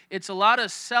about. It's a lot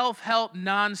of self-help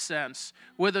nonsense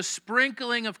with a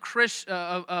sprinkling of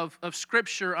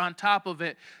Scripture on top of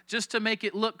it just to make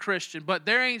it look Christian. But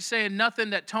they ain't saying nothing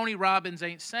that Tony Robbins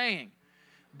ain't saying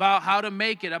about how to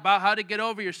make it, about how to get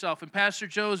over yourself. And Pastor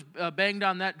Joe's banged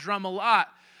on that drum a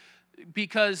lot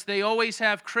because they always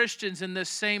have Christians in this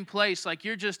same place. Like,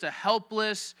 you're just a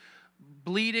helpless,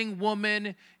 bleeding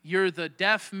woman, you're the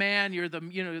deaf man, you're the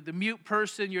the mute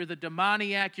person, you're the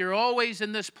demoniac, you're always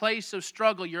in this place of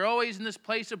struggle, you're always in this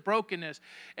place of brokenness.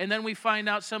 And then we find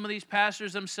out some of these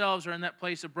pastors themselves are in that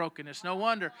place of brokenness. No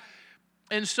wonder.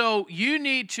 And so you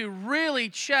need to really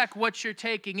check what you're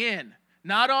taking in.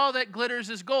 Not all that glitters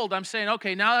is gold. I'm saying,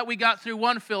 okay, now that we got through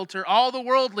one filter, all the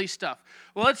worldly stuff.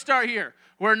 Well, let's start here.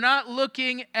 We're not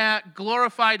looking at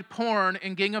glorified porn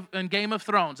in Game of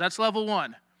Thrones. That's level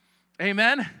one.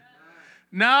 Amen?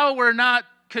 Now we're not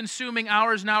consuming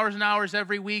hours and hours and hours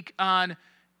every week on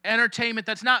entertainment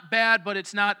that's not bad, but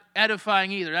it's not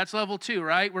edifying either. That's level two,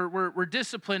 right? We're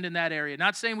disciplined in that area.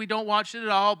 Not saying we don't watch it at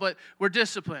all, but we're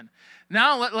disciplined.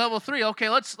 Now level three, okay,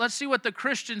 let's see what the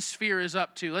Christian sphere is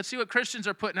up to. Let's see what Christians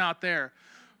are putting out there.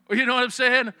 You know what I'm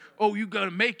saying? Oh, you got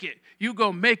to make it. You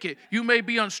go make it. You may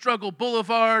be on Struggle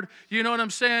Boulevard. You know what I'm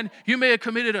saying? You may have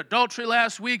committed adultery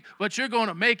last week, but you're going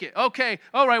to make it. Okay,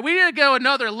 all right, we need to go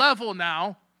another level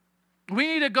now. We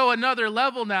need to go another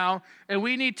level now, and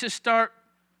we need to start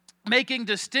making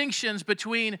distinctions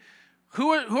between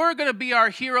who are going to be our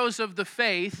heroes of the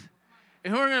faith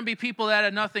and who are going to be people that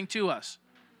add nothing to us.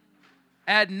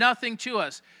 Add nothing to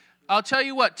us. I'll tell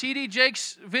you what, T.D.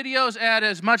 Jakes' videos add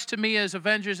as much to me as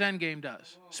Avengers Endgame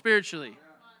does, spiritually.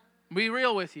 Be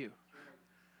real with you.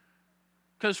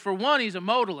 Because for one, he's a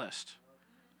modalist.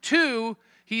 Two,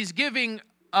 he's giving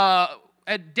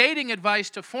dating advice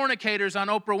to fornicators on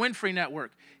Oprah Winfrey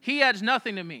Network. He adds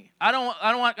nothing to me. I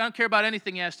don't care about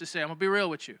anything he has to say. I'm going to be real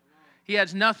with you. He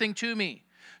adds nothing to me.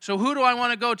 So who do I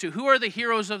want to go to? Who are the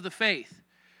heroes of the faith?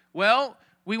 Well,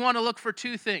 we want to look for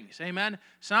two things. Amen?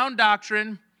 Sound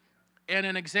doctrine and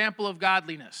an example of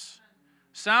godliness.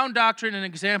 Sound doctrine and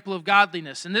example of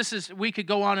godliness. And we could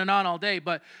go on and on all day,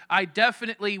 but I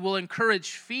definitely will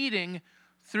encourage feeding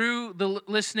through the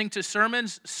listening to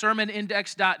sermons.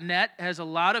 Sermonindex.net has a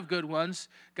lot of good ones.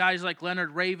 Guys like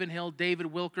Leonard Ravenhill, David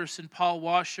Wilkerson, Paul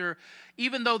Washer.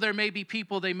 Even though there may be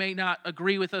people, they may not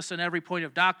agree with us on every point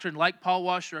of doctrine, like Paul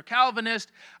Washer, a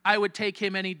Calvinist, I would take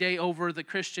him any day over the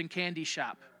Christian candy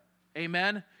shop.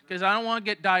 Amen? Because I don't want to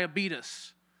get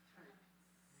diabetes.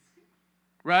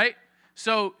 Right?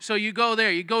 So you go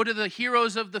there. You go to the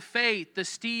heroes of the faith, the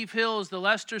Steve Hills, the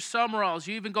Lester Summeralls.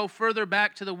 You even go further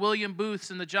back to the William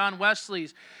Booths and the John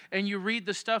Wesleys, and you read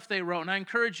the stuff they wrote. And I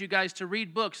encourage you guys to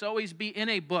read books. Always be in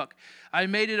a book. I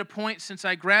made it a point since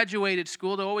I graduated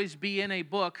school to always be in a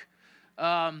book,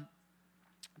 to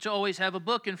always have a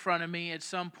book in front of me at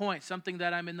some point, something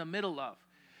that I'm in the middle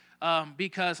of,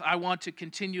 because I want to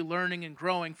continue learning and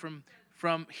growing from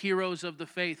heroes of the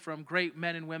faith, from great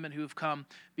men and women who have come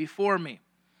before me.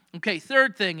 Okay,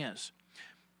 third thing is,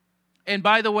 and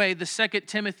by the way, the 2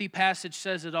 Timothy passage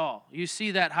says it all. You see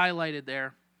that highlighted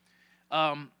there.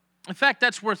 In fact,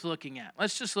 that's worth looking at.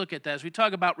 Let's just look at that as we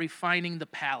talk about refining the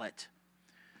palate.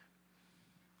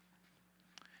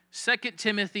 2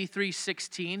 Timothy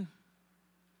 3:16.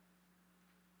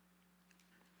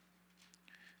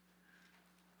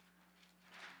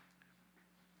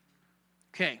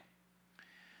 Okay.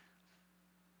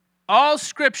 All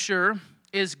Scripture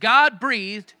is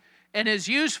God-breathed and is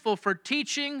useful for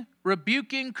teaching,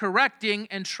 rebuking, correcting,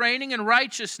 and training in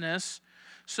righteousness,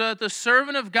 so that the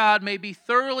servant of God may be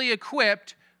thoroughly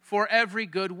equipped for every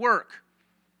good work.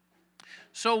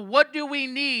 So what do we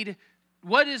need?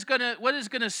 What is going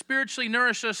to spiritually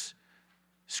nourish us?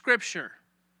 Scripture.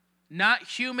 Not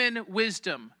human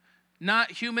wisdom,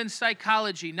 not human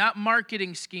psychology, not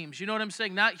marketing schemes. You know what I'm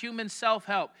saying? Not human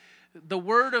self-help. The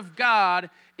Word of God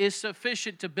is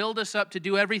sufficient to build us up to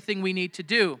do everything we need to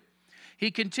do.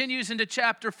 He continues into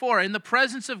chapter 4, in the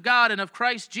presence of God and of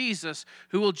Christ Jesus,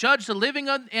 who will judge the living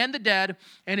and the dead,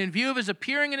 and in view of his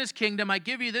appearing in his kingdom, I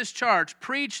give you this charge: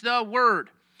 preach the word.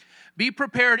 Be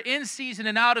prepared in season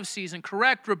and out of season.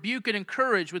 Correct, rebuke, and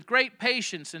encourage with great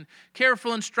patience and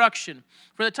careful instruction.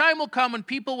 For the time will come when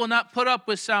people will not put up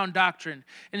with sound doctrine.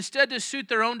 Instead, to suit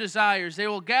their own desires, they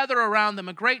will gather around them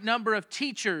a great number of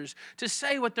teachers to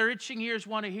say what their itching ears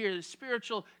want to hear. The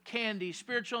spiritual candy,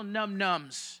 spiritual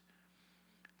num-nums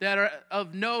that are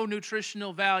of no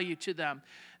nutritional value to them.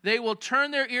 They will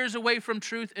turn their ears away from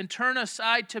truth and turn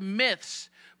aside to myths.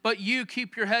 But you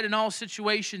keep your head in all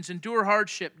situations, endure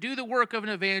hardship, do the work of an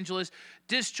evangelist,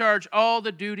 discharge all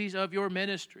the duties of your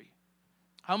ministry.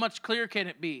 How much clearer can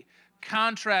it be?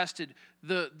 Contrasted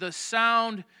the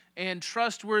sound and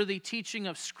trustworthy teaching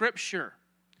of Scripture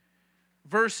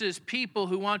versus people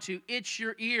who want to itch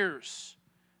your ears.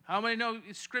 How many know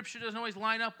Scripture doesn't always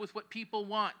line up with what people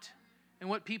want and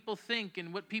what people think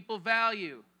and what people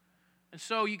value? And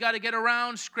so you got to get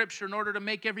around Scripture in order to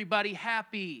make everybody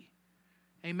happy.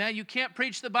 Amen. You can't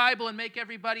preach the Bible and make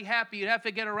everybody happy. You'd have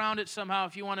to get around it somehow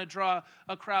if you want to draw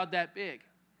a crowd that big.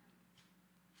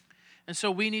 And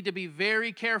so we need to be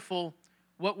very careful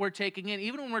what we're taking in,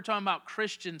 even when we're talking about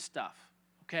Christian stuff.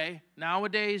 Okay?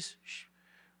 Nowadays,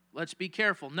 let's be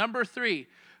careful. Number 3.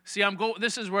 See,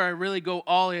 this is where I really go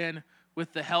all in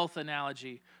with the health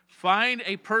analogy. Find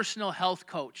a personal health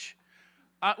coach.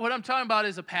 What I'm talking about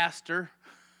is a pastor.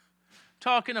 I'm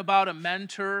talking about a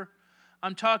mentor.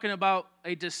 I'm talking about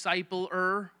a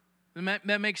discipler.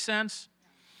 That makes sense?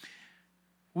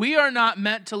 We are not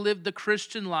meant to live the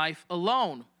Christian life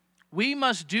alone. We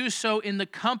must do so in the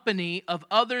company of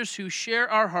others who share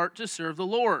our heart to serve the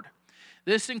Lord.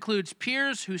 This includes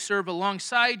peers who serve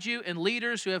alongside you and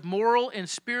leaders who have moral and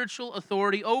spiritual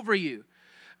authority over you.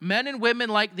 Men and women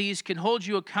like these can hold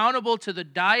you accountable to the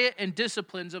diet and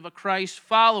disciplines of a Christ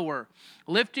follower,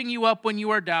 lifting you up when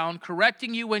you are down,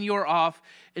 correcting you when you are off,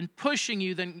 and pushing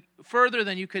you further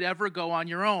than you could ever go on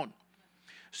your own.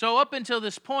 So up until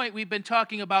this point, we've been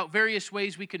talking about various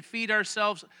ways we can feed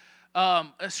ourselves.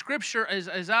 Scripture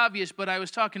is obvious, but I was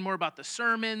talking more about the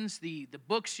sermons, the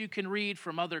books you can read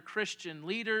from other Christian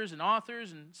leaders and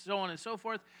authors, and so on and so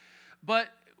forth. But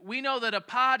we know that a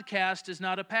podcast is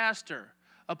not a pastor.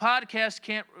 A podcast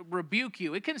can't rebuke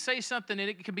you. It can say something and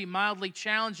it can be mildly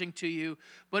challenging to you,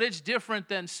 but it's different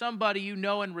than somebody you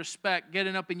know and respect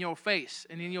getting up in your face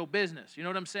and in your business. You know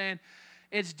what I'm saying?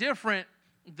 It's different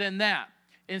than that.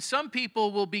 And some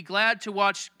people will be glad to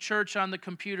watch church on the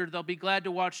computer. They'll be glad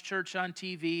to watch church on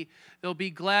TV. They'll be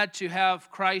glad to have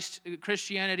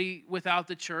Christianity without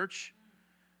the church,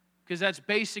 because that's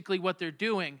basically what they're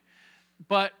doing,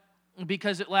 but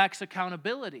because it lacks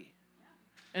accountability.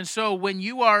 And so when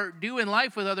you are doing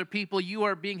life with other people, you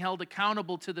are being held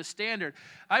accountable to the standard.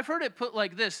 I've heard it put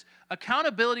like this: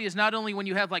 accountability is not only when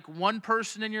you have like one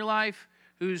person in your life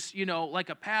who's, like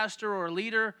a pastor or a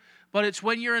leader, but it's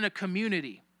when you're in a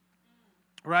community,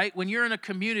 right? When you're in a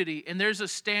community and there's a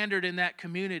standard in that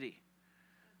community,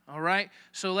 all right?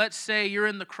 So let's say you're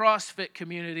in the CrossFit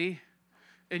community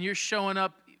and you're showing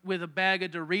up with a bag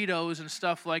of Doritos and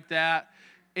stuff like that,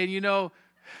 and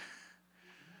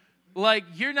like,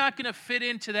 you're not going to fit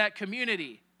into that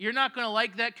community. you're not going to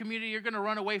like that community. You're going to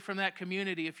run away from that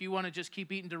community if you want to just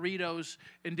keep eating Doritos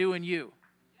and doing you.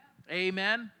 Yeah.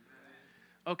 Amen?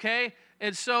 Okay?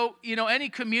 And so, any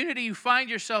community you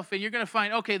find yourself in, you're going to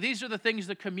find, okay, these are the things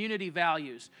the community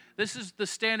values. This is the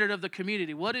standard of the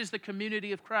community. What is the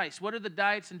community of Christ? What are the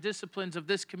diets and disciplines of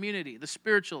this community? The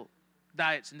spiritual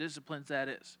diets and disciplines, that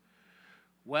is.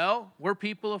 Well, we're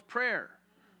people of prayer,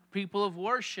 people of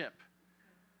worship.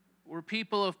 We're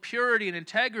people of purity and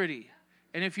integrity.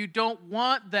 And if you don't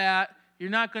want that, you're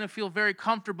not going to feel very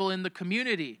comfortable in the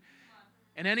community.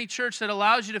 And any church that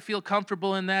allows you to feel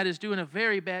comfortable in that is doing a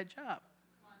very bad job.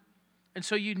 And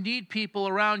so you need people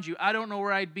around you. I don't know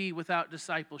where I'd be without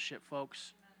discipleship,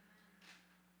 folks.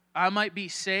 I might be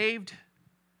saved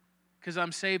because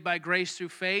I'm saved by grace through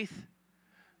faith,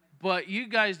 but you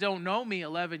guys don't know me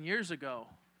 11 years ago.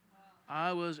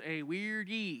 I was a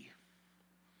weirdie.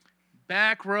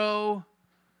 Back row,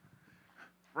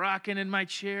 rocking in my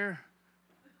chair.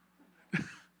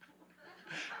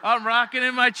 I'm rocking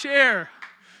in my chair.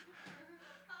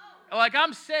 Like,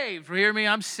 I'm saved. Hear me?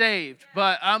 I'm saved.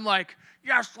 But I'm like,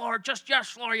 yes, Lord, just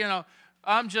yes, Lord.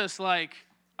 I'm just like,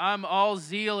 I'm all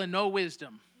zeal and no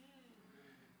wisdom.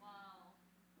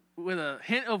 Wow. With a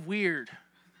hint of weird.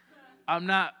 I'm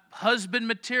not husband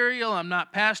material. I'm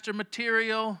not pastor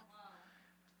material. Wow.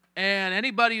 And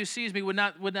anybody who sees me would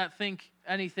not think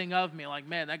anything of me. Like,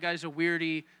 man, that guy's a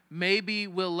weirdie. Maybe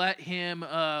we'll let him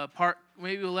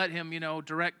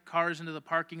direct cars into the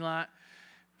parking lot.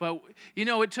 But,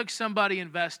 it took somebody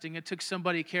investing. It took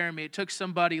somebody carrying me. It took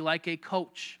somebody like a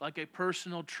coach, like a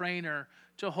personal trainer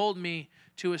to hold me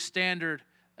to a standard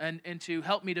and to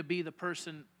help me to be the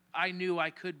person I knew I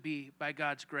could be by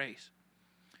God's grace.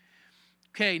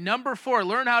 Okay, number 4,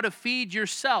 learn how to feed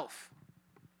yourself.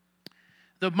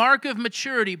 The mark of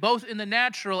maturity, both in the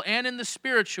natural and in the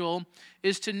spiritual,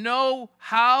 is to know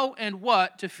how and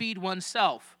what to feed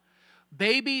oneself.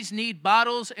 Babies need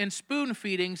bottles and spoon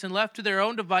feedings, and left to their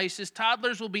own devices,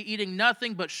 toddlers will be eating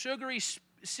nothing but sugary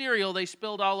cereal they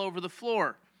spilled all over the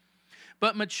floor.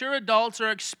 But mature adults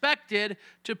are expected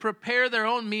to prepare their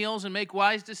own meals and make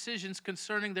wise decisions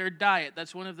concerning their diet.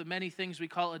 That's one of the many things we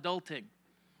call adulting.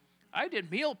 I did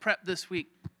meal prep this week.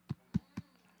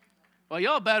 Well,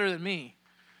 y'all better than me.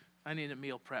 I need a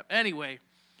meal prep. Anyway,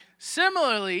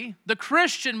 similarly, the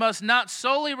Christian must not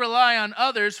solely rely on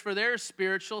others for their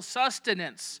spiritual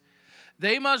sustenance.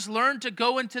 They must learn to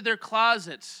go into their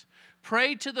closets,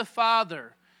 pray to the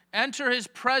Father, enter His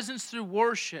presence through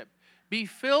worship, be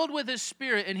filled with His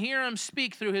Spirit, and hear Him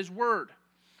speak through His Word.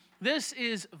 This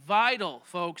is vital,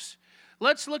 folks.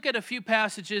 Let's look at a few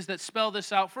passages that spell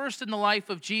this out. First, in the life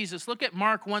of Jesus, look at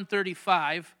Mark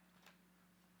 1:35.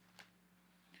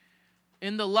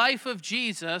 In the life of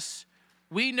Jesus,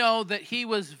 we know that He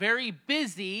was very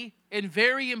busy and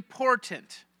very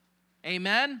important.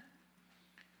 Amen?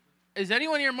 Is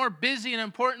anyone here more busy and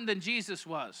important than Jesus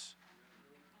was?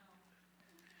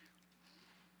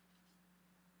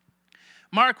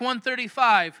 Mark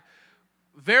 1:35.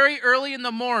 Very early in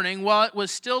the morning, while it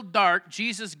was still dark,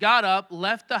 Jesus got up,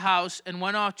 left the house, and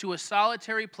went off to a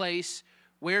solitary place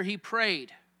where He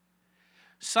prayed.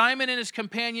 Simon and his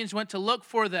companions went to look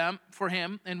for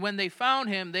him, and when they found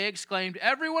him, they exclaimed,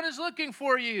 "Everyone is looking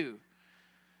for you."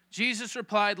 Jesus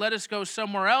replied, "Let us go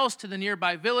somewhere else to the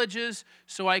nearby villages,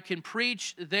 so I can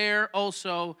preach there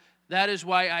also. That is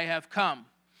why I have come."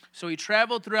 So He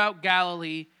traveled throughout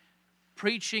Galilee,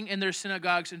 preaching in their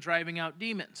synagogues and driving out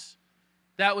demons.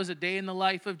 That was a day in the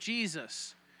life of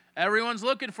Jesus. Everyone's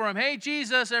looking for Him. Hey,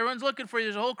 Jesus, everyone's looking for you.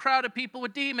 There's a whole crowd of people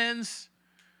with demons.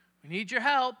 We need your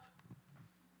help.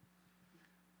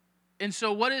 And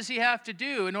so what does He have to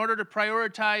do in order to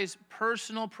prioritize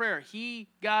personal prayer? He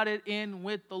got it in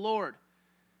with the Lord.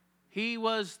 He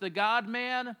was the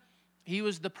God-man. He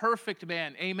was the perfect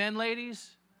man. Amen,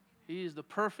 ladies? He is the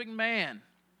perfect man.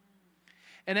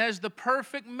 And as the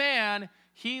perfect man,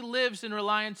 He lives in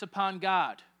reliance upon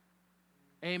God.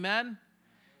 Amen?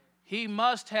 He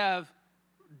must have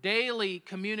daily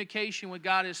communication with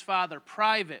God His Father,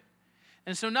 private.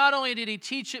 And so not only did He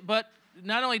teach it, but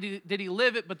not only did He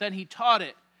live it, but then He taught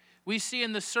it. We see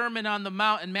in the Sermon on the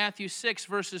Mount in Matthew 6,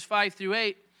 verses 5 through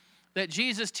 8, that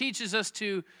Jesus teaches us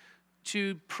to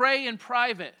pray in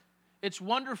private. It's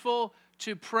wonderful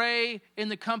to pray in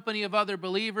the company of other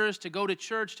believers, to go to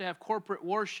church, to have corporate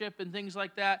worship and things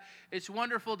like that. It's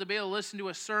wonderful to be able to listen to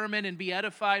a sermon and be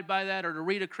edified by that, or to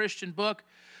read a Christian book.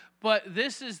 But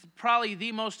this is probably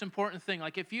the most important thing.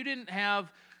 Like, if you didn't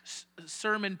have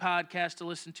sermon podcast to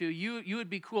listen to, you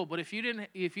would be cool. But if you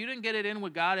didn't get it in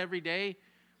with God every day,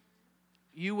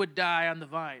 you would die on the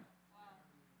vine.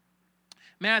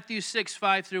 Matthew 6,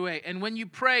 5 through 8. And when you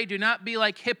pray, do not be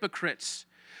like hypocrites,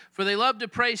 for they love to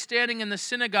pray standing in the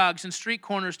synagogues and street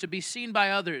corners to be seen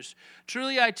by others.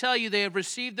 Truly I tell you, they have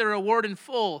received their reward in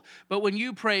full. But when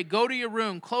you pray, go to your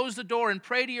room, close the door, and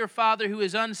pray to your Father who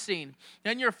is unseen.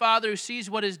 Then your Father who sees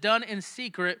what is done in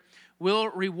secret will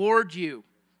reward you.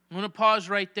 I'm going to pause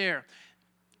right there.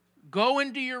 Go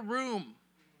into your room.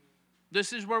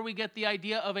 This is where we get the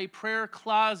idea of a prayer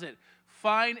closet.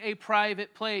 Find a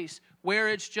private place where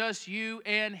it's just you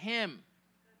and Him.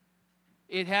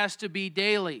 It has to be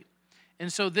daily.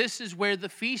 And so this is where the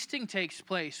feasting takes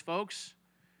place, folks.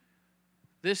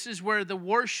 This is where the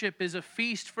worship is a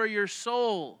feast for your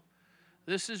soul.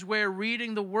 This is where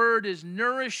reading the Word is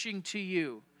nourishing to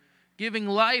you, giving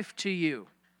life to you.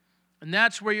 And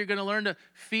that's where you're going to learn to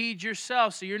feed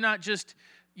yourself. So you're not just,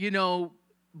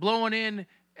 blowing in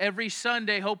every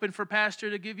Sunday hoping for pastor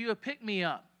to give you a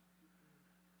pick-me-up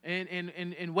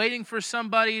and waiting for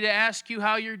somebody to ask you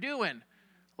how you're doing.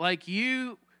 Like,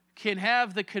 you can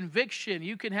have the conviction,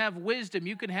 you can have wisdom,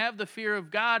 you can have the fear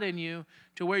of God in you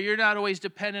to where you're not always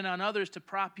dependent on others to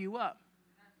prop you up.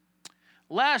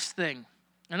 Last thing,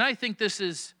 and I think this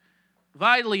is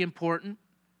vitally important,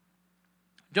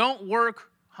 don't work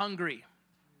hungry.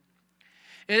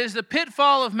 It is the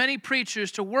pitfall of many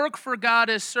preachers to work for God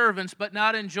as servants but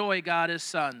not enjoy God as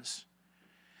sons.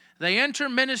 They enter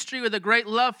ministry with a great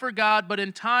love for God, but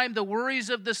in time the worries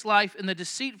of this life and the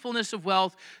deceitfulness of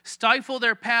wealth stifle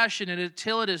their passion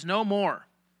until it is no more.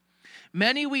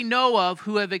 Many we know of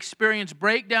who have experienced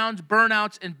breakdowns,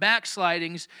 burnouts, and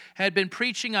backslidings had been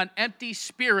preaching on empty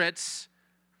spirits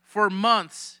for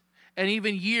months and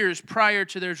even years prior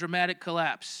to their dramatic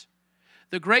collapse.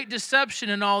 The great deception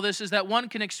in all this is that one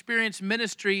can experience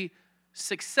ministry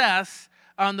success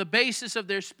on the basis of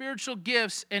their spiritual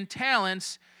gifts and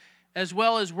talents as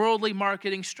well as worldly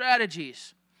marketing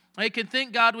strategies. They can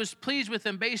think God was pleased with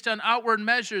them based on outward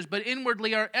measures, but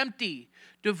inwardly are empty,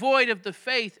 devoid of the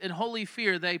faith and holy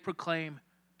fear they proclaim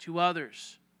to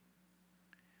others.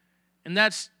 And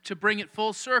that's to bring it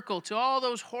full circle to all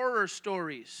those horror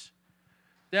stories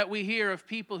that we hear of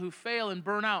people who fail and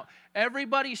burn out.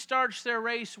 Everybody starts their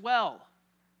race well.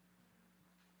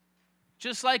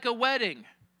 Just like a wedding.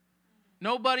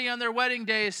 Nobody on their wedding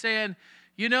day is saying,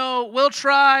 we'll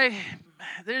try.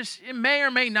 It may or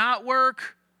may not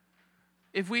work.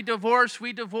 If we divorce,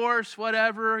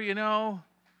 whatever, It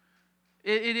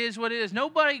is what it is.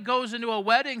 Nobody goes into a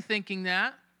wedding thinking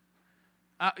that.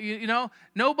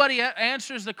 Nobody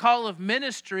answers the call of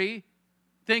ministry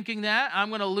thinking that. I'm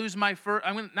going to lose my first,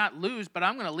 I'm going to not lose, but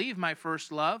I'm going to leave my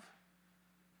first love.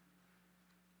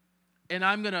 And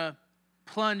I'm going to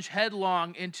plunge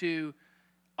headlong into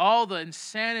all the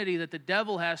insanity that the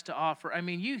devil has to offer. I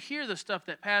mean, you hear the stuff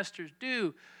that pastors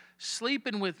do,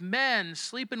 sleeping with men,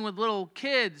 sleeping with little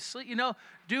kids,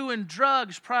 doing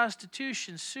drugs,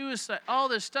 prostitution, suicide, all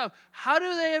this stuff. How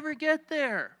do they ever get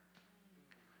there?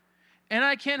 And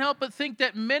I can't help but think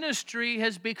that ministry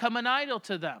has become an idol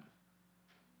to them.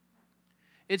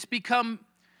 It's become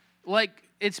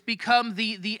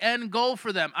the end goal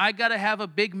for them. I got to have a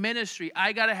big ministry.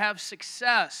 I got to have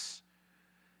success.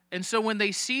 And so when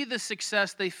they see the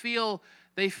success, they feel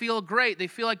great. They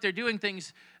feel like they're doing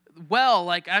things well,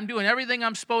 like I'm doing everything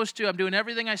I'm supposed to. I'm doing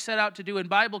everything I set out to do in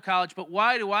Bible college, but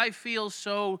why do I feel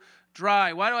so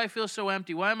dry? Why do I feel so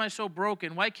empty? Why am I so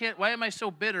broken? Why am I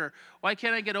so bitter? Why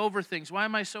can't I get over things? Why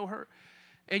am I so hurt?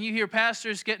 And you hear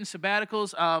pastors getting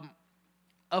sabbaticals.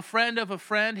 A friend of a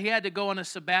friend, he had to go on a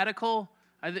sabbatical.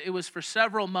 It was for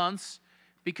several months,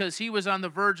 because he was on the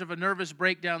verge of a nervous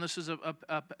breakdown. This was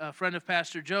a friend of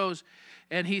Pastor Joe's,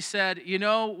 and he said,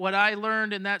 what I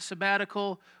learned in that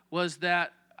sabbatical was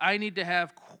that I need to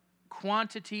have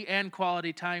quantity and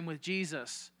quality time with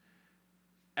Jesus.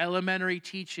 Elementary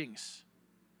teachings.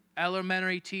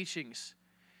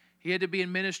 He had to be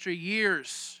in ministry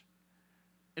years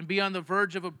and be on the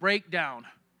verge of a breakdown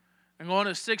and go on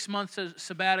a 6-month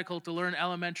sabbatical to learn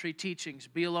elementary teachings.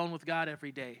 Be alone with God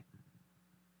every day.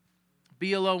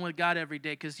 Be alone with God every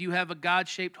day, because you have a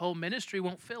God-shaped hole. Ministry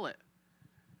won't fill it.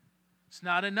 It's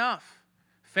not enough.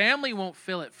 Family won't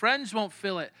fill it. Friends won't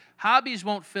fill it. Hobbies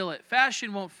won't fill it.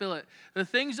 Fashion won't fill it. The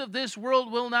things of this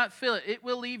world will not fill it. It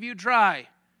will leave you dry.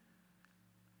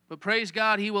 But praise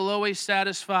God, He will always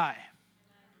satisfy.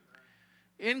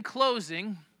 In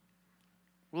closing,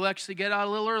 we'll actually get out a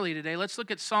little early today. Let's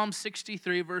look at Psalm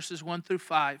 63, verses 1 through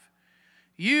 5.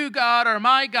 You, God, are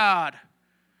my God.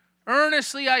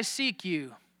 Earnestly I seek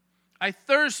you. I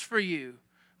thirst for you.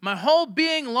 My whole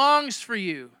being longs for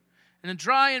you in a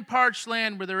dry and parched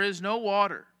land where there is no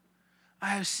water. I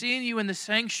have seen you in the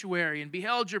sanctuary and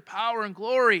beheld your power and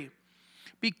glory.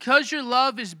 Because your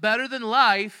love is better than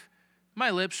life, my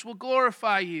lips will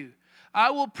glorify you.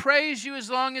 I will praise you as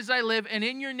long as I live, and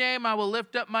in your name I will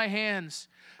lift up my hands.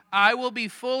 I will be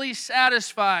fully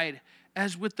satisfied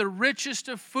as with the richest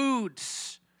of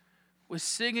foods. With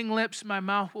singing lips, my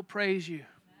mouth will praise you.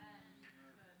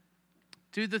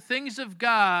 Do the things of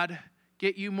God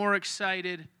get you more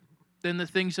excited than the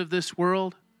things of this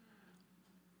world?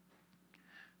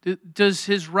 Does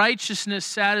his righteousness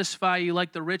satisfy you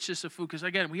like the richest of food? Because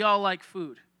again, we all like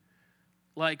food.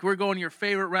 Like we're going to your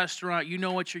favorite restaurant, you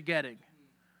know what you're getting.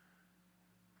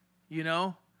 You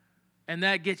know? And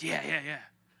that gets, yeah.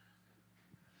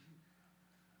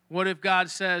 What if God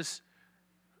says,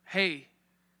 hey,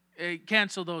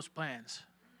 cancel those plans.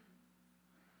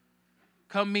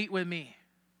 Come meet with me.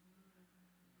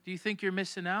 Do you think you're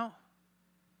missing out?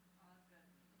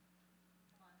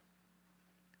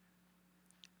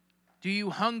 Do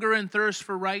you hunger and thirst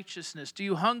for righteousness? Do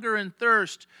you hunger and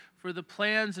thirst for the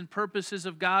plans and purposes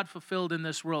of God fulfilled in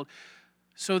this world?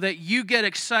 So that you get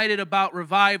excited about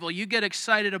revival. You get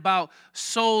excited about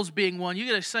souls being won. You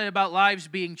get excited about lives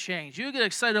being changed. You get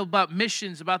excited about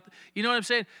missions. You know what I'm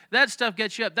saying? That stuff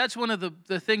gets you up. That's one of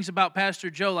the things about Pastor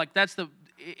Joe. Like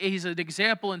he's an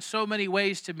example in so many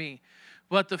ways to me.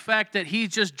 But the fact that he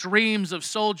just dreams of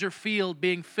Soldier Field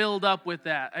being filled up with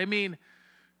that. I mean,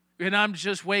 and I'm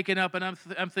just waking up and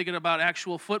I'm thinking about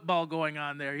actual football going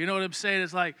on there. You know what I'm saying?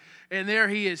 It's like, and there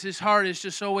he is. His heart is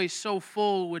just always so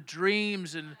full with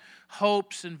dreams and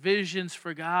hopes and visions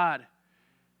for God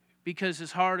because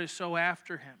his heart is so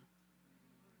after him.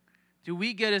 Do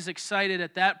we get as excited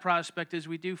at that prospect as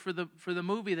we do for the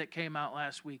movie that came out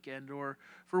last weekend or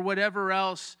for whatever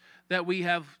else that we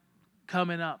have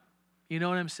coming up? You know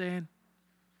what I'm saying?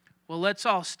 Well, let's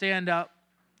all stand up.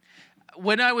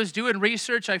 When I was doing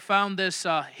research, I found this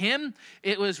hymn.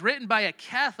 It was written by a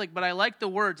Catholic, but I liked the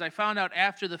words. I found out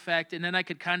after the fact, and then I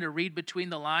could kind of read between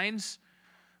the lines.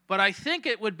 But I think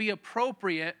it would be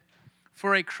appropriate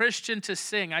for a Christian to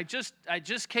sing. I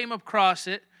just came across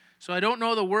it, so I don't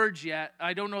know the words yet.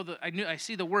 I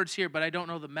see the words here, but I don't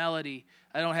know the melody.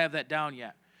 I don't have that down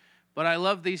yet. But I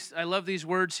love these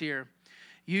words here.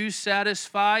 You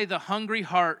satisfy the hungry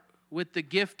heart with the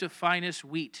gift of finest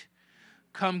wheat.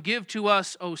 Come give to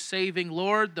us, O saving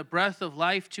Lord, the breath of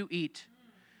life to eat.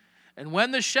 And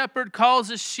when the shepherd calls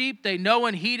his sheep, they know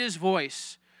and heed his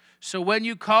voice. So when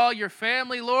you call your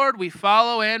family, Lord, we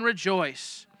follow and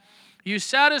rejoice. You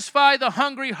satisfy the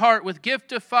hungry heart with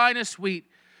gift of finest wheat.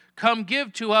 Come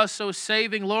give to us, O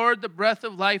saving Lord, the breath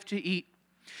of life to eat.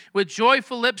 With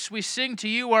joyful lips we sing to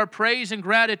you our praise and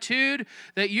gratitude,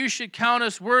 that you should count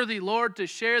us worthy, Lord, to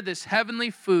share this heavenly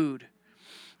food.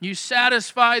 You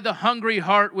satisfy the hungry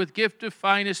heart with gift of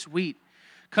finest wheat.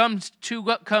 Come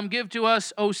give to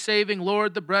us, O saving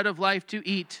Lord, the bread of life to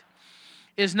eat.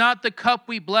 Is not the cup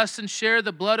we bless and share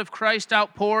the blood of Christ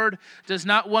outpoured? Does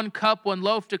not one cup, one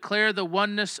loaf declare the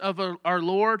oneness of our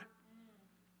Lord,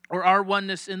 or our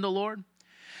oneness in the Lord?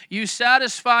 You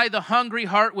satisfy the hungry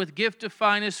heart with gift of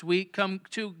finest wheat. Come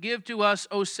to give to us,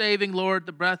 O saving Lord,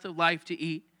 the breath of life to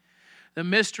eat. The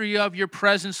mystery of your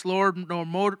presence, Lord,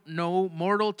 no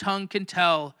mortal tongue can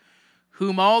tell,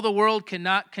 whom all the world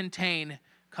cannot contain,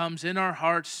 comes in our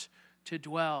hearts to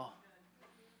dwell.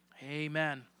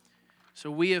 Amen. So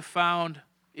we have found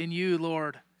in you,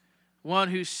 Lord, one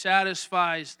who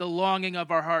satisfies the longing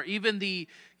of our heart. Even the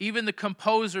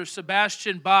composer,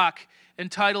 Sebastian Bach,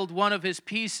 entitled one of his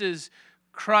pieces,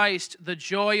 Christ, the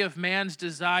joy of man's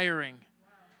desiring.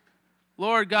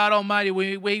 Lord God Almighty,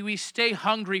 we stay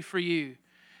hungry for you.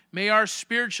 May our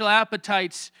spiritual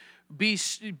appetites be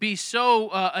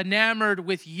so enamored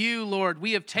with you, Lord.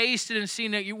 We have tasted and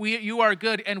seen that you are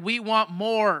good, and we want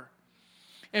more.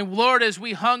 And Lord, as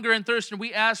we hunger and thirst and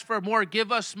we ask for more,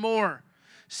 give us more.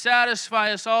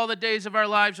 Satisfy us all the days of our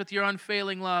lives with your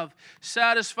unfailing love.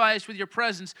 Satisfy us with your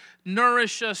presence.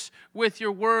 Nourish us with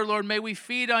your word, Lord. May we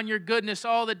feed on your goodness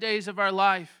all the days of our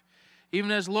life.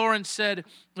 Even as Lawrence said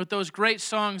with those great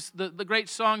songs, the great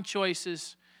song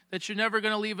choices, that you're never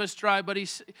going to leave us dry. But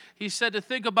he said to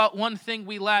think about one thing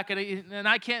we lack, and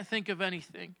I can't think of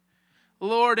anything.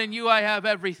 Lord, in you I have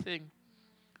everything.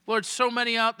 Lord, so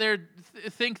many out there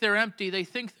think they're empty. They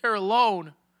think they're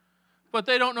alone. But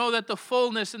they don't know that the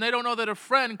fullness, and they don't know that a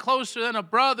friend closer than a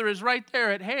brother is right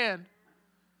there at hand.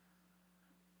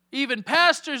 Even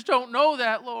pastors don't know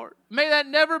that, Lord. May that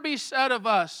never be said of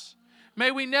us. May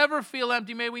we never feel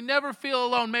empty. May we never feel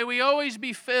alone. May we always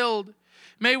be filled.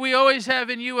 May we always have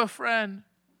in you a friend.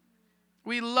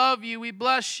 We love you. We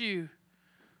bless you.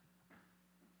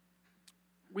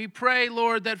 We pray,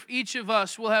 Lord, that each of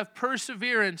us will have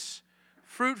perseverance,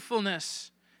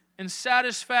 fruitfulness, and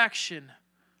satisfaction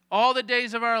all the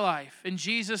days of our life. In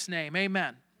Jesus' name,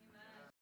 amen.